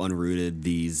how unrooted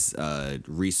these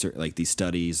research, like these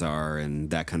studies are and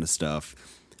that kind of stuff.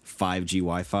 5G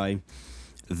Wi-Fi,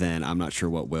 then I'm not sure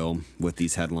what will with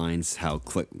these headlines, how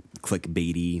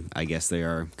clickbaity I guess they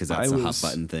are, because that's a hot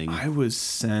button thing. I was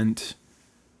sent,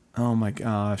 oh my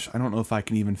gosh, I don't know if I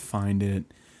can even find it.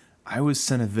 I was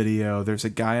sent a video. There's a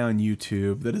guy on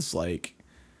YouTube that is like,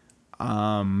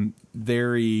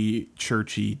 very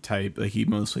churchy type. Like, he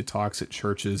mostly talks at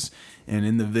churches, and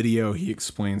in the video he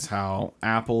explains how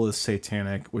Apple is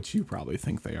satanic, which you probably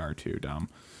think they are too, Dom.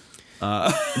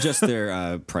 Just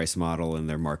their price model and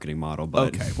their marketing model.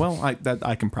 But Okay, well,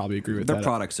 I can probably agree with their that.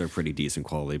 products are pretty decent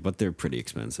quality, but they're pretty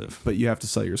expensive. But you have to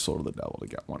sell your soul to the devil to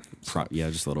get one.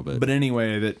 Yeah, just a little bit. But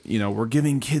anyway, that, we're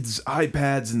giving kids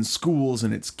iPads in schools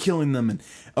and it's killing them. And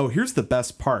here's the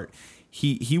best part.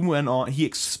 He went on. He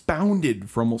expounded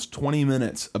for almost 20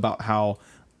 minutes about how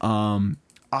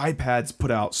iPads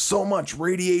put out so much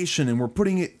radiation, and we're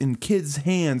putting it in kids'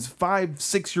 hands,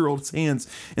 5-6-year-olds' hands,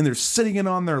 and they're sitting it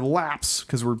on their laps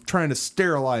because we're trying to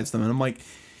sterilize them. And I'm like,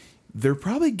 they're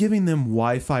probably giving them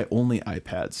Wi-Fi only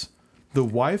iPads. The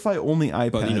Wi-Fi only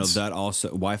iPads. But that also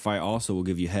Wi-Fi also will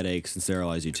give you headaches and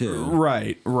sterilize you too.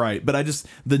 Right. But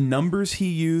the numbers he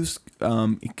used,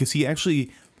 because he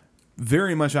actually,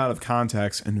 very much out of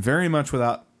context and very much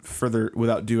without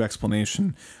due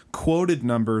explanation, quoted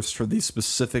numbers for the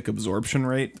specific absorption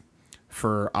rate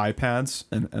for iPads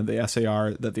and the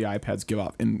SAR that the iPads give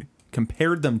off, and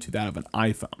compared them to that of an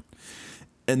iPhone.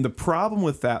 And the problem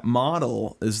with that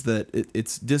model is that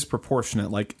it's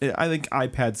disproportionate. Like, I think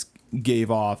iPads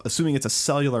gave off, assuming it's a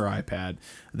cellular iPad,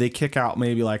 they kick out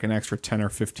maybe like an extra 10 or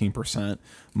 15%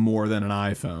 more than an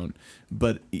iPhone.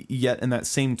 But yet, in that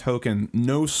same token,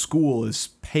 no school is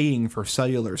paying for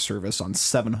cellular service on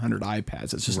 700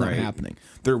 iPads. It's just not happening.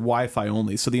 They're Wi-Fi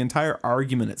only. So the entire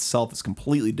argument itself is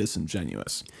completely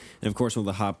disingenuous. And of course, one of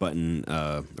the hot button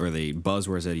or the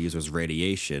buzzwords that I use was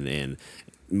radiation. And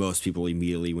most people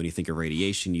immediately, when you think of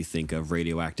radiation, you think of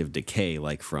radioactive decay,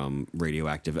 like from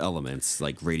radioactive elements,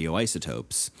 like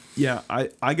radioisotopes. Yeah,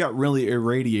 I got really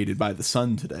irradiated by the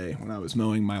sun today when I was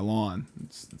mowing my lawn.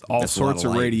 It's all sorts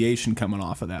of radiation coming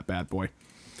off of that bad boy.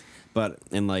 But,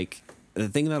 and like, the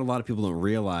thing that a lot of people don't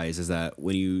realize is that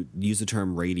when you use the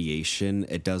term radiation,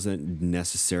 it doesn't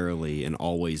necessarily and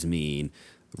always mean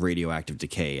radioactive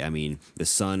decay. I mean, the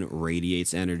sun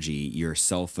radiates energy, your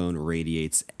cell phone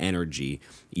radiates energy,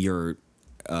 your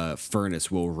furnace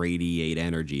will radiate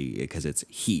energy because it's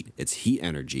heat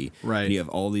energy. Right. And you have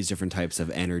all these different types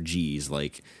of energies,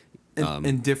 like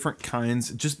and different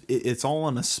kinds. Just it's all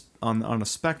on a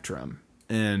spectrum,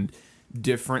 and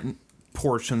different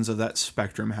portions of that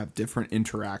spectrum have different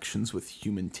interactions with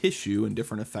human tissue and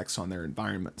different effects on their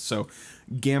environment. So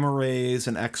gamma rays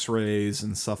and X-rays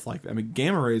and stuff like that. I mean,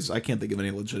 gamma rays, I can't think of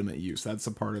any legitimate use. That's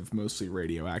a part of mostly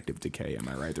radioactive decay. Am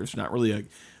I right? There's not really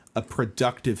a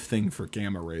productive thing for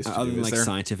gamma rays to other do, than like there?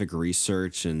 Scientific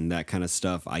research and that kind of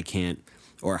stuff. I can't,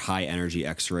 or high energy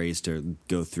X-rays to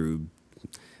go through.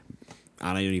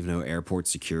 I don't even know, airport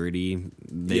security.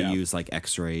 They use like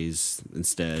X-rays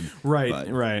instead. Right.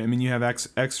 I mean, you have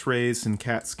X-rays and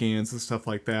CAT scans and stuff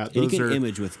like that. You can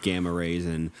image with gamma rays,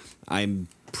 and I'm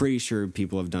pretty sure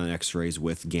people have done X-rays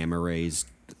with gamma rays.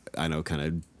 I know, kind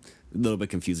of a little bit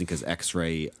confusing because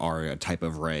X-ray are a type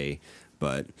of ray,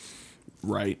 but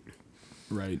right.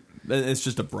 It's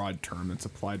just a broad term that's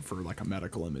applied for like a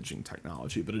medical imaging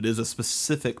technology, but it is a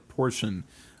specific portion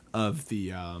of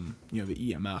the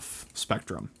the EMF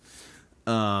spectrum.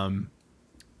 But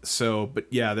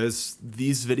yeah, there's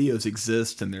these videos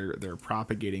exist and they're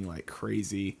propagating like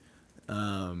crazy.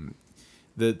 Let's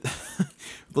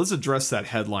address that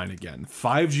headline again.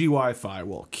 5G Wi-Fi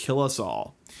will kill us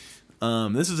all.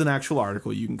 This is an actual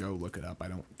article. You can go look it up. I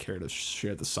don't care to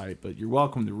share the site, but you're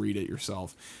welcome to read it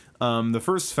yourself. The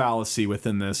first fallacy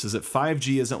within this is that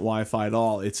 5G isn't Wi-Fi at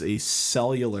all. It's a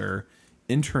cellular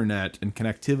internet and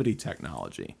connectivity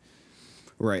technology.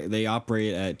 Right. They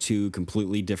operate at two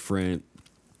completely different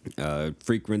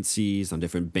frequencies on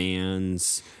different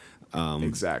bands.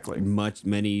 Exactly. Much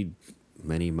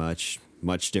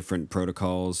different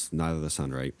protocols. Neither the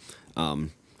sun, right?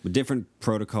 With different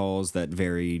protocols that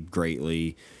vary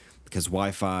greatly, because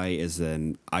Wi-Fi is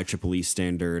an IEEE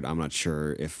standard. I'm not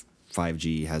sure if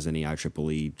 5G has any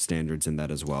IEEE standards in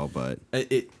that as well, but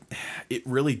it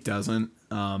really doesn't.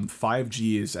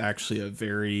 5G is actually a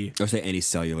very... I would say any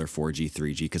cellular 4G,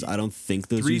 3G, because I don't think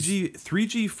those... 3G,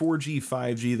 4G,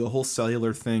 5G, the whole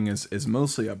cellular thing is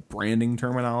mostly a branding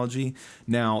terminology.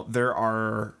 Now, there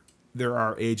are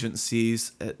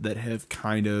agencies that have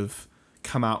kind of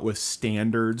come out with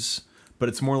standards, but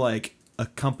it's more like a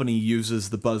company uses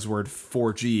the buzzword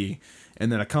 4G,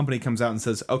 and then a company comes out and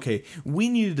says, okay, we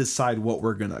need to decide what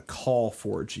we're going to call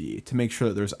 4G to make sure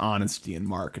that there's honesty in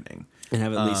marketing. And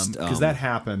have at least... Because that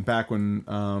happened back when,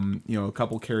 a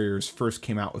couple carriers first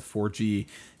came out with 4G,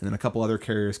 and then a couple other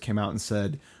carriers came out and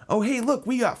said, oh, hey, look,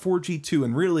 we got 4G too.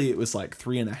 And really, it was like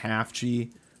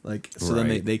 3.5G. Like, so then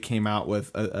Right. they came out with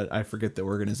I forget the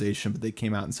organization, but they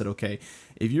came out and said, okay,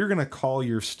 if you're gonna call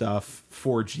your stuff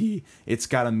 4G, it's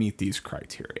got to meet these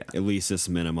criteria At least this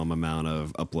minimum amount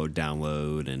of upload,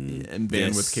 download, and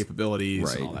bandwidth this. capabilities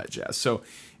Right. and all that jazz. So,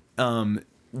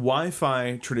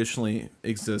 Wi-Fi traditionally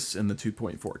exists in the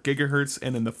 2.4 gigahertz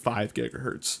and in the 5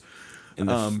 gigahertz And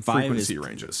the 5 frequency is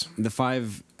ranges. the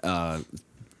 5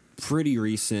 pretty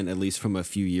recent, at least from a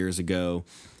few years ago.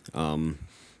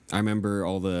 I remember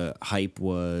all the hype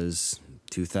was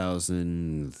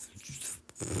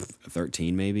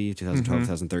 2013, maybe 2012,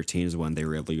 2013 is when they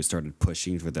really started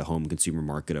pushing for the home consumer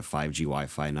market of 5G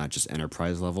Wi-Fi, not just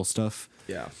enterprise level stuff.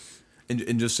 Yeah.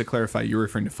 And just to clarify, you're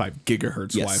referring to 5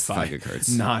 gigahertz Yes, Wi-Fi, 5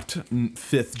 gigahertz. not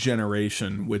fifth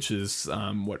generation, which is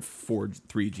what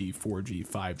 3G, 4G,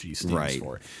 5G stands Right.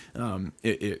 for.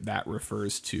 That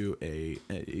refers to a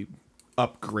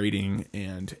upgrading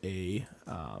and a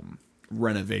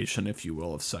renovation, if you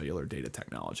will, of cellular data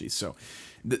technology. So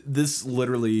this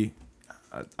literally,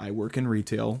 I work in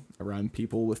retail around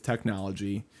people with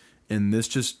technology, and this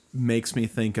just makes me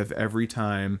think of every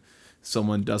time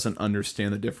someone doesn't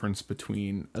understand the difference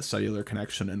between a cellular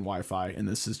connection and Wi-Fi, and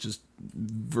this is just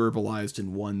verbalized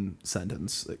in one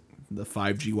sentence. Like, the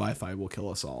 5G Wi-Fi will kill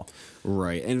us all.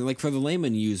 Right. And like for the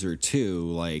layman user too,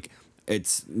 like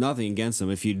it's nothing against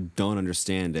them. If you don't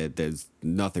understand it, there's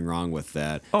nothing wrong with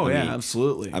that. Oh, I yeah, mean,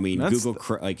 absolutely. I mean, That's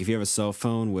like if you have a cell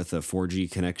phone with a 4G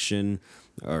connection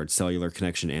or cellular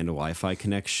connection and a Wi-Fi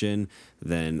connection,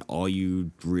 then all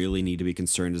you really need to be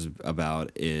concerned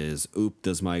about is,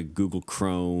 does my Google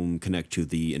Chrome connect to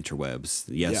the interwebs?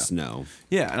 Yes, Yeah. no.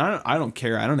 Yeah, and I don't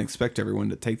care. I don't expect everyone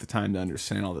to take the time to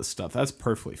understand all this stuff. That's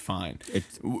perfectly fine.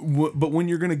 But when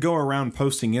you're going to go around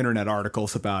posting internet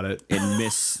articles about it, And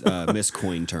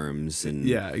miscoin terms and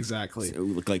yeah, exactly.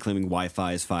 like claiming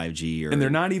Wi-Fi is 5G or And they're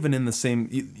not even in the same.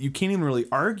 You can't even really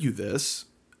argue this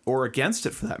or against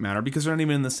it for that matter because they're not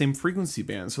even in the same frequency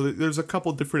band. So there's a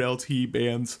couple different LTE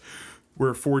bands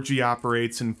where 4G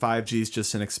operates and 5G is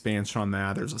just an expansion on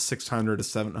that. There's a 600, a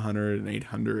 700, an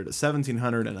 800, a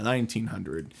 1700, and a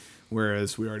 1900.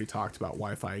 Whereas we already talked about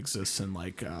Wi-Fi exists in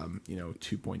like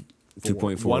 2.4,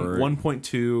 2.4.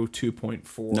 1.2,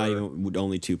 2.4. not even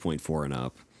only 2.4 and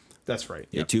up. That's right.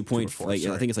 Yeah, Yep, 2.4. Like, I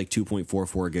sorry. think it's like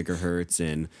 2.44 gigahertz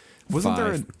and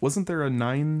Wasn't there a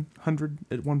 900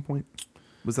 at one point?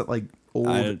 Was that like old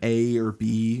I- A or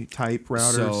B type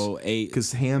routers? So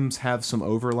Because hams have some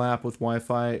overlap with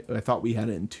Wi-Fi. I thought we had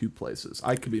it in two places.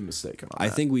 I could be mistaken on I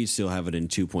that. think we still have it in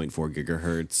 2.4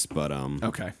 gigahertz, but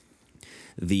Okay.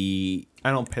 the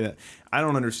I don't pay that. I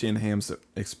don't understand hams that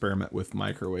experiment with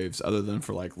microwaves other than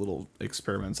for like little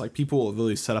experiments. Like people will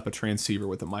really set up a transceiver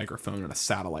with a microphone and a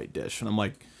satellite dish, and I'm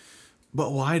like,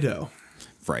 but why though?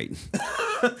 right.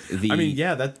 I mean,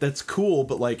 yeah, that's cool,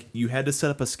 but like you had to set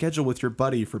up a schedule with your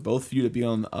buddy for both of you to be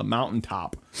on a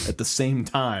mountaintop at the same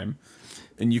time,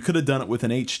 and you could have done it with an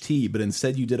HT, but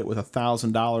instead you did it with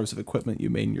 $1,000 of equipment you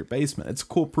made in your basement. It's a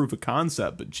cool proof of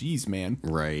concept, but geez, man.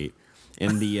 Right.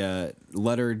 And the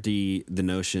letter D, the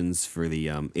notions for the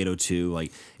 802,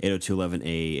 like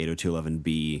 802.11a,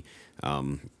 802.11b,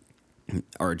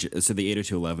 so the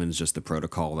 802.11 is just the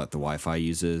protocol that the Wi-Fi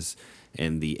uses,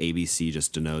 and the ABC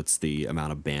just denotes the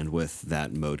amount of bandwidth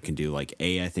that mode can do. Like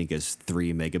A, I think is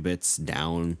 3 megabits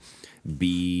down.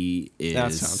 B is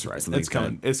That sounds right. something It's like that.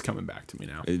 coming. It's coming back to me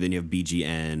now. Then you have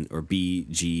BGN or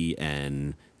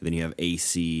BGN. Then you have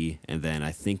AC, and then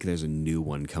I think there's a new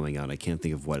one coming out. I can't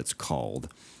think of what it's called.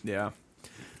 Yeah.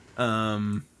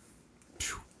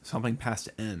 Something past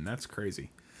N. That's crazy.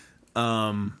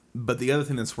 But the other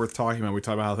thing that's worth talking about, we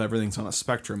talk about how everything's on a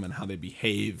spectrum and how they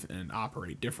behave and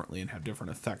operate differently and have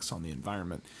different effects on the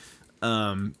environment.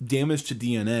 Damage to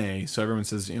DNA. So everyone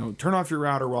says, turn off your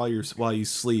router while you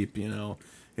sleep.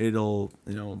 It'll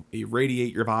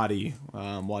irradiate your body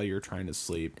while you're trying to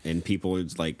sleep. And people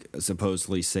would like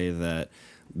supposedly say that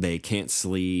they can't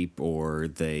sleep or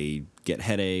they get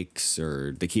headaches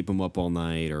or they keep them up all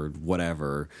night or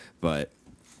whatever. But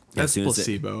That's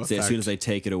placebo as soon effect. as they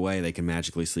take it away, they can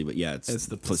magically sleep. But yeah, it's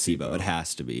the placebo. placebo. It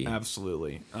has to be.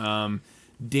 Absolutely.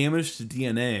 Damage to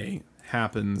DNA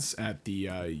happens at the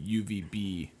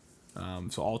UVB,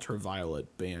 so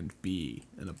ultraviolet band B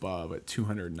and above at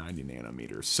 290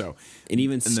 nanometers. So, And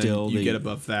even then still, you get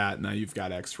above that, now you've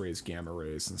got X-rays, gamma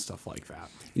rays, and stuff like that.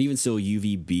 And even still,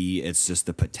 UVB, it's just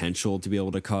the potential to be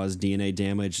able to cause DNA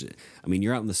damage. I mean,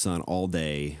 you're out in the sun all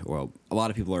day. Well, a lot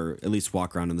of people are at least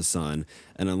walk around in the sun.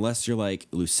 And unless you're like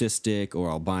leucistic or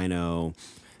albino,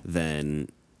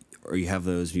 or you have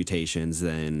those mutations,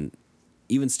 then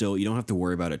even still, you don't have to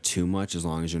worry about it too much as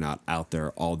long as you're not out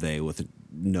there all day with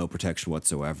no protection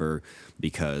whatsoever,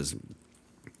 because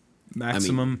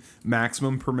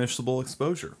maximum permissible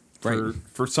exposure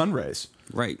for sun rays.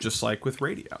 Right. Just like with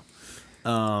radio.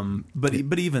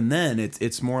 But even then,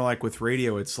 it's more like with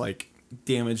radio. It's like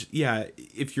damage. Yeah,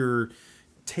 if you're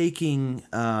taking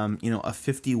a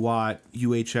 50-watt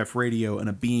UHF radio and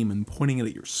a beam and pointing it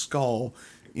at your skull,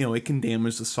 it can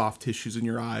damage the soft tissues in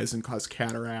your eyes and cause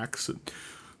cataracts. And,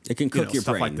 it can cook your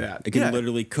stuff brain. Like that. It can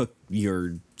literally cook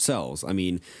your cells. I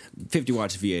mean, 50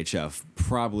 watts VHF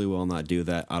probably will not do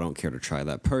that. I don't care to try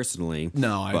that personally.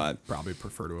 No, I probably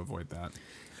prefer to avoid that.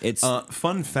 It's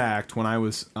fun fact. When I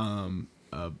was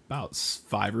about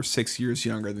 5 or 6 years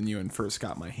younger than you and first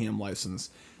got my ham license,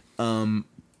 I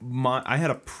had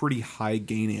a pretty high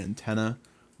gain antenna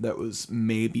that was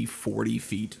maybe 40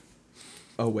 feet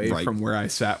away from where I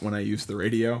sat when I used the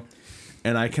radio.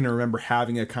 And I can remember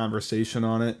having a conversation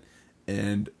on it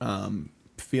and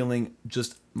feeling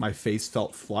just my face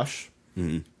felt flush,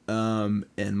 and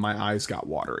my eyes got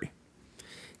watery.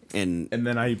 And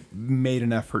then I made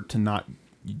an effort to not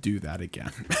do that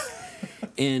again.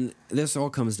 And this all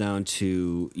comes down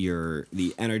to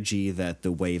the energy that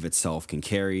the wave itself can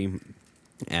carry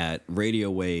at radio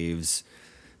waves.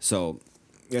 So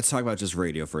let's talk about just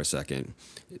radio for a second.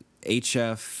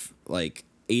 HF, like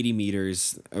 80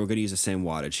 meters, we're going to use the same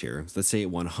wattage here. Let's say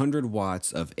 100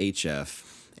 watts of HF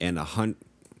and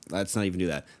let's not even do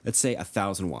that. Let's say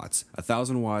 1,000 watts.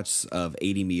 1,000 watts of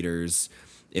 80 meters.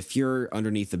 If you're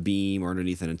underneath a beam or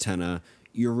underneath an antenna,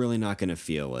 you're really not going to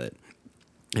feel it.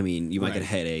 I mean, you might get a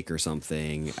headache or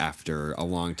something after a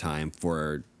long time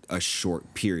for a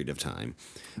short period of time.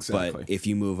 Exactly. But if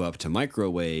you move up to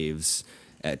microwaves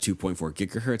at 2.4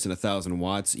 gigahertz and 1,000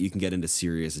 watts, you can get into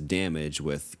serious damage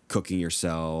with cooking your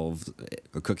cells,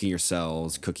 cooking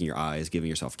your eyes, giving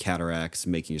yourself cataracts,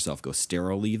 making yourself go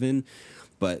sterile even.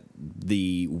 But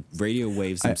the radio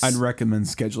waves... I'd recommend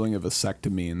scheduling a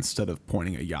vasectomy instead of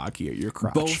pointing a Yaki at your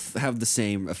crotch. Both have the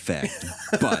same effect,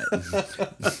 but...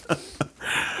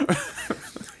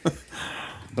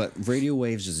 But radio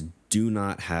waves just do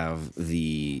not have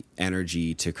the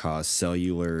energy to cause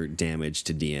cellular damage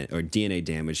to DNA or DNA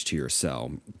damage to your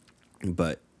cell.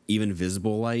 But even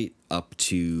visible light up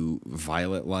to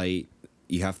violet light,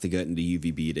 you have to get into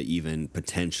UVB to even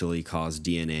potentially cause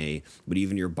DNA. But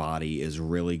even your body is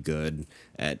really good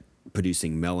at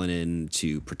producing melanin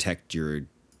to protect your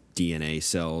DNA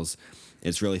cells.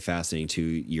 It's really fascinating too.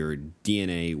 Your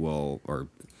DNA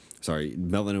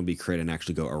melanin will be created and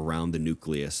actually go around the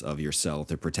nucleus of your cell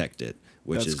to protect it,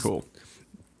 which is cool.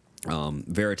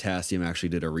 Veritasium actually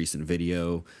did a recent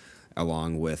video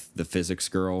along with the physics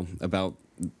girl about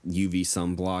UV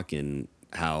sunblock and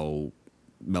how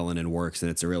melanin works,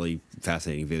 and it's a really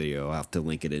fascinating video. I'll have to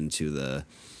link it into the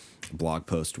blog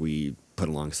post we put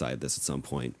alongside this at some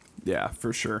point. Yeah,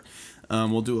 for sure.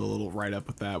 We'll do a little write-up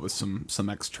with that with some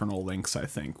external links, I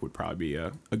think, would probably be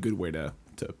a good way to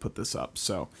put this up.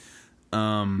 So,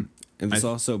 and this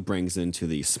also brings into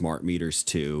the smart meters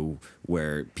too,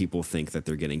 where people think that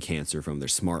they're getting cancer from their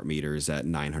smart meters at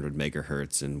 900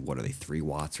 megahertz and what are they, 3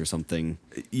 watts or something?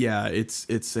 Yeah,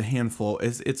 it's a handful.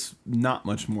 It's not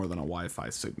much more than a Wi-Fi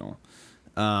signal.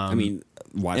 I mean,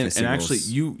 Wi-Fi signals. And actually,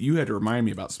 you had to remind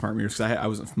me about smart meters because I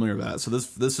wasn't familiar with that. So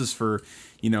this is for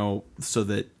so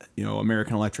that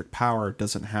American Electric Power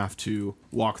doesn't have to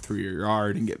walk through your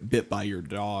yard and get bit by your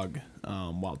dog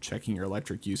while checking your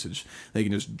electric usage. They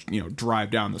can just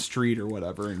drive down the street or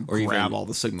whatever and grab all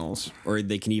the signals. Or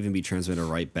they can even be transmitted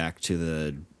right back to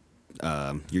the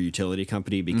your utility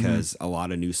company, because a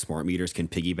lot of new smart meters can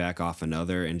piggyback off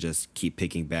another and just keep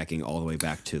piggybacking all the way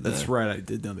back to the... That's right, I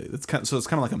did know that. It's kind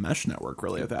of like a mesh network,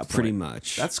 really, at that point. Pretty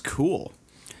much. That's cool.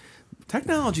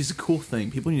 Technology is a cool thing.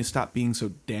 People need to stop being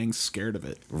so dang scared of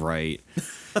it. Right.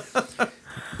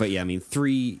 But yeah, I mean,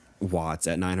 3 watts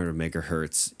at 900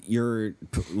 megahertz, your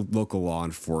local law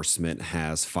enforcement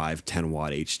has 5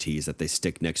 10-watt HTs that they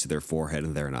stick next to their forehead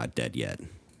and they're not dead yet.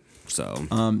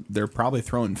 So they're probably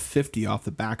throwing 50 off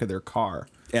the back of their car.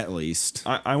 At least.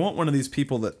 I want one of these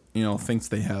people that thinks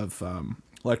they have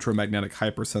electromagnetic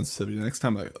hypersensitivity. Next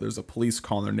time there's a police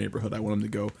call in their neighborhood, I want them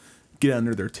to go get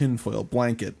under their tinfoil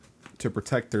blanket to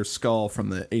protect their skull from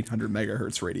the 800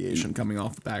 megahertz radiation coming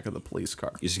off the back of the police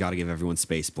car. You just got to give everyone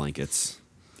space blankets.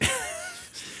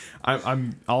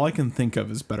 I'm all I can think of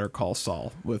is Better Call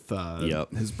Saul with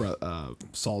his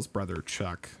Saul's brother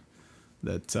Chuck.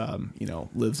 That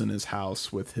lives in his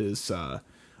house with his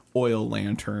oil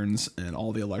lanterns and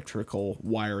all the electrical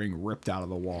wiring ripped out of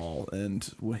the wall. And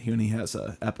when he has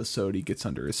a episode, he gets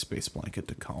under his space blanket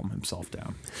to calm himself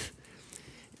down.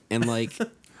 And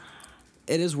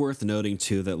it is worth noting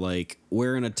too that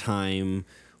we're in a time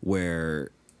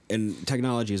where and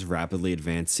technology is rapidly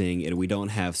advancing, and we don't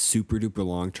have super duper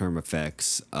long term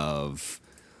effects of,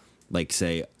 like,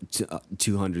 say,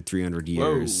 200, 300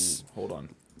 years. Whoa, hold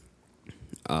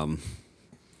on.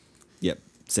 Yep.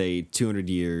 Say 200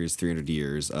 years, 300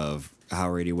 years of how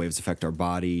radio waves affect our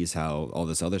bodies, how all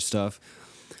this other stuff.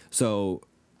 So,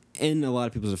 in a lot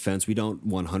of people's defense, we don't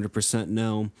 100%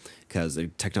 know because the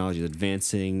technology is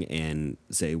advancing. And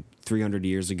say 300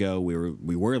 years ago, we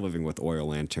were living with oil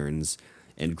lanterns.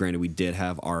 And granted, we did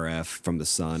have RF from the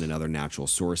sun and other natural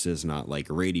sources, not like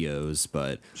radios.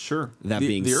 But Sure. That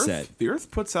being said, the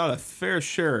Earth puts out a fair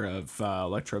share of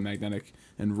electromagnetic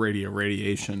and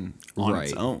radiation on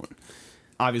its Right. own.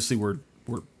 Obviously, we're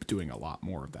doing a lot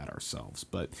more of that ourselves,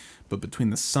 but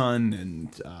between the sun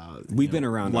and we've been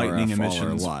around lightning RF all our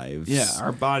emissions, lives. yeah,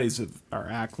 our bodies are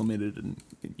acclimated and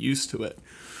used to it.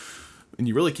 And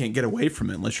you really can't get away from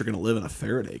it unless you're going to live in a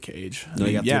Faraday cage. No,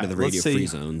 you have to go to the let's radio-free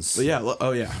say- zones. But yeah.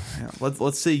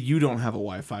 Let's say you don't have a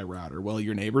Wi-Fi router. Well,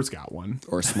 your neighbor's got one.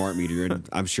 Or a smart meter. And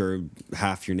I'm sure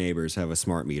half your neighbors have a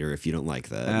smart meter if you don't like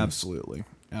that. Absolutely.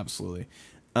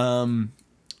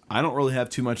 I don't really have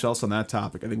too much else on that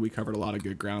topic. I think we covered a lot of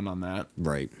good ground on that.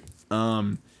 Right.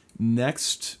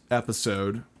 Next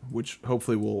episode, which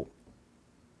hopefully will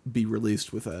be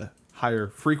released with a higher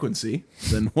frequency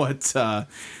than what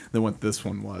this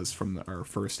one was from our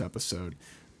first episode.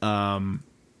 That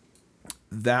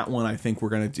one, I think we're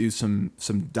going to do some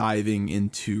diving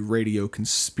into radio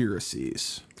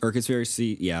conspiracies. Or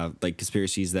like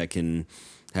conspiracies that can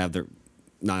have their,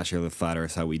 not necessarily the flat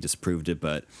Earth, how we disproved it,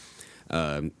 but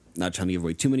not trying to give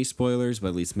away too many spoilers, but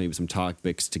at least maybe some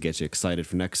topics to get you excited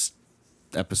for next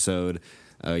episode.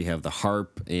 You have the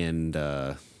HARP and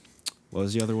what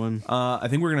was the other one? I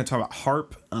think we're going to talk about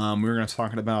HARP. We were going to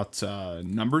talk about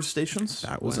number stations.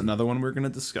 That was one. another one we were going to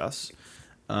discuss.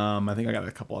 I think I got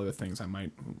a couple other things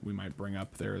we might bring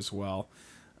up there as well.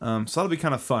 So that'll be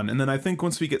kind of fun. And then I think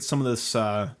once we get some of this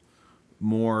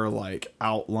more like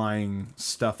outlying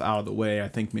stuff out of the way, I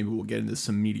think maybe we'll get into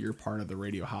some meatier part of the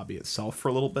radio hobby itself for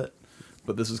a little bit.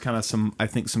 But this is kind of some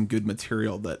good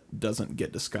material that doesn't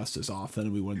get discussed as often.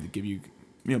 And we wanted to give you,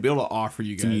 be able to offer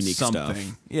you guys Some unique something.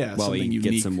 stuff. Yeah, While something we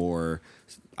unique. get some more,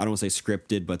 I don't want to say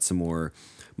scripted, but some more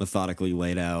methodically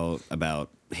laid out about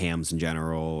hams in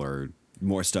general, or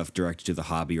more stuff directed to the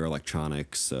hobby or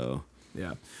electronics. So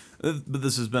Yeah. But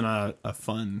this has been a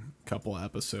fun couple of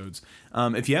episodes.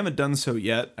 If you haven't done so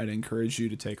yet, I'd encourage you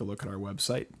to take a look at our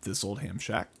website,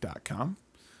 thisoldhamshack.com.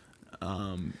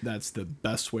 That's the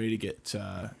best way to get,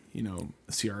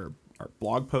 see our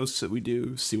blog posts that we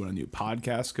do, see when a new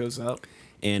podcast goes up.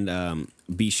 And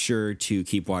be sure to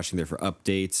keep watching there for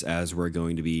updates, as we're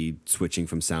going to be switching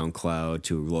from SoundCloud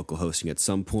to local hosting at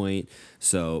some point.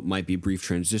 So might be a brief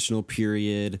transitional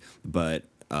period, but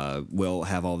we'll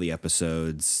have all the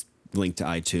episodes linked to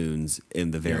iTunes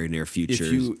in the very near future.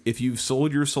 If you've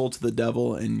sold your soul to the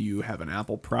devil and you have an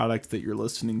Apple product that you're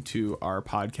listening to our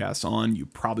podcast on, you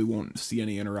probably won't see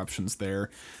any interruptions there.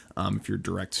 If you're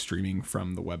direct streaming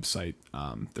from the website,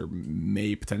 there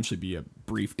may potentially be a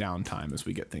brief downtime as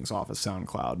we get things off of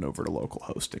SoundCloud and over to local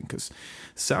hosting, because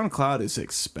SoundCloud is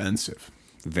expensive.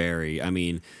 Very. I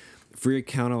mean, free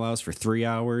account allows for 3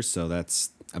 hours, so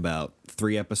that's about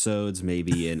 3 episodes,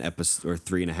 maybe an episode or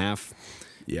 3.5.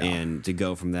 Yeah. And to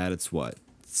go from that, it's what?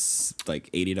 It's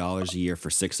like $80 a year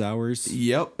for 6 hours.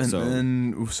 Yep. And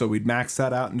then so we'd max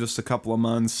that out in just a couple of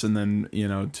months, and then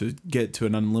to get to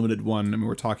an unlimited one, I mean,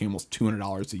 we're talking almost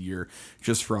 $200 a year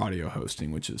just for audio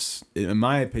hosting, which is, in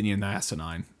my opinion,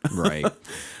 asinine. Right.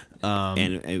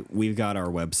 And we've got our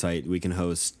website. We can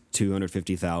host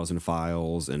 250,000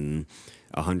 files and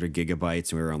 100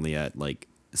 gigabytes, and we're only at like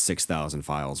 6,000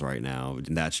 files right now,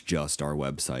 and that's just our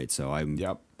website. So I'm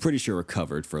pretty sure we're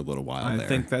covered for a little while. I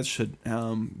think that should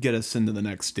get us into the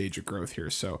next stage of growth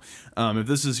here. So if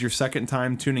this is your second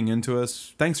time tuning into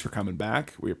us, thanks for coming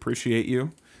back. We appreciate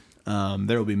you.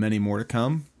 There will be many more to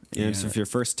come. And so if your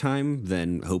first time,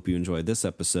 then hope you enjoyed this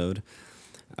episode.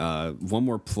 One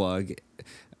more plug.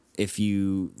 If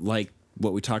you like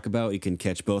what we talk about, you can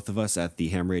catch both of us at the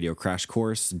Ham Radio Crash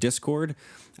Course Discord.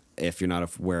 If you're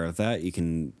not aware of that, you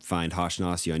can find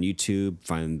Hoshnasi on YouTube,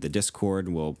 find the Discord,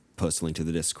 and we'll post a link to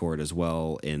the Discord as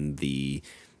well in the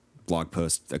blog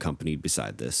post accompanied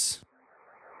beside this.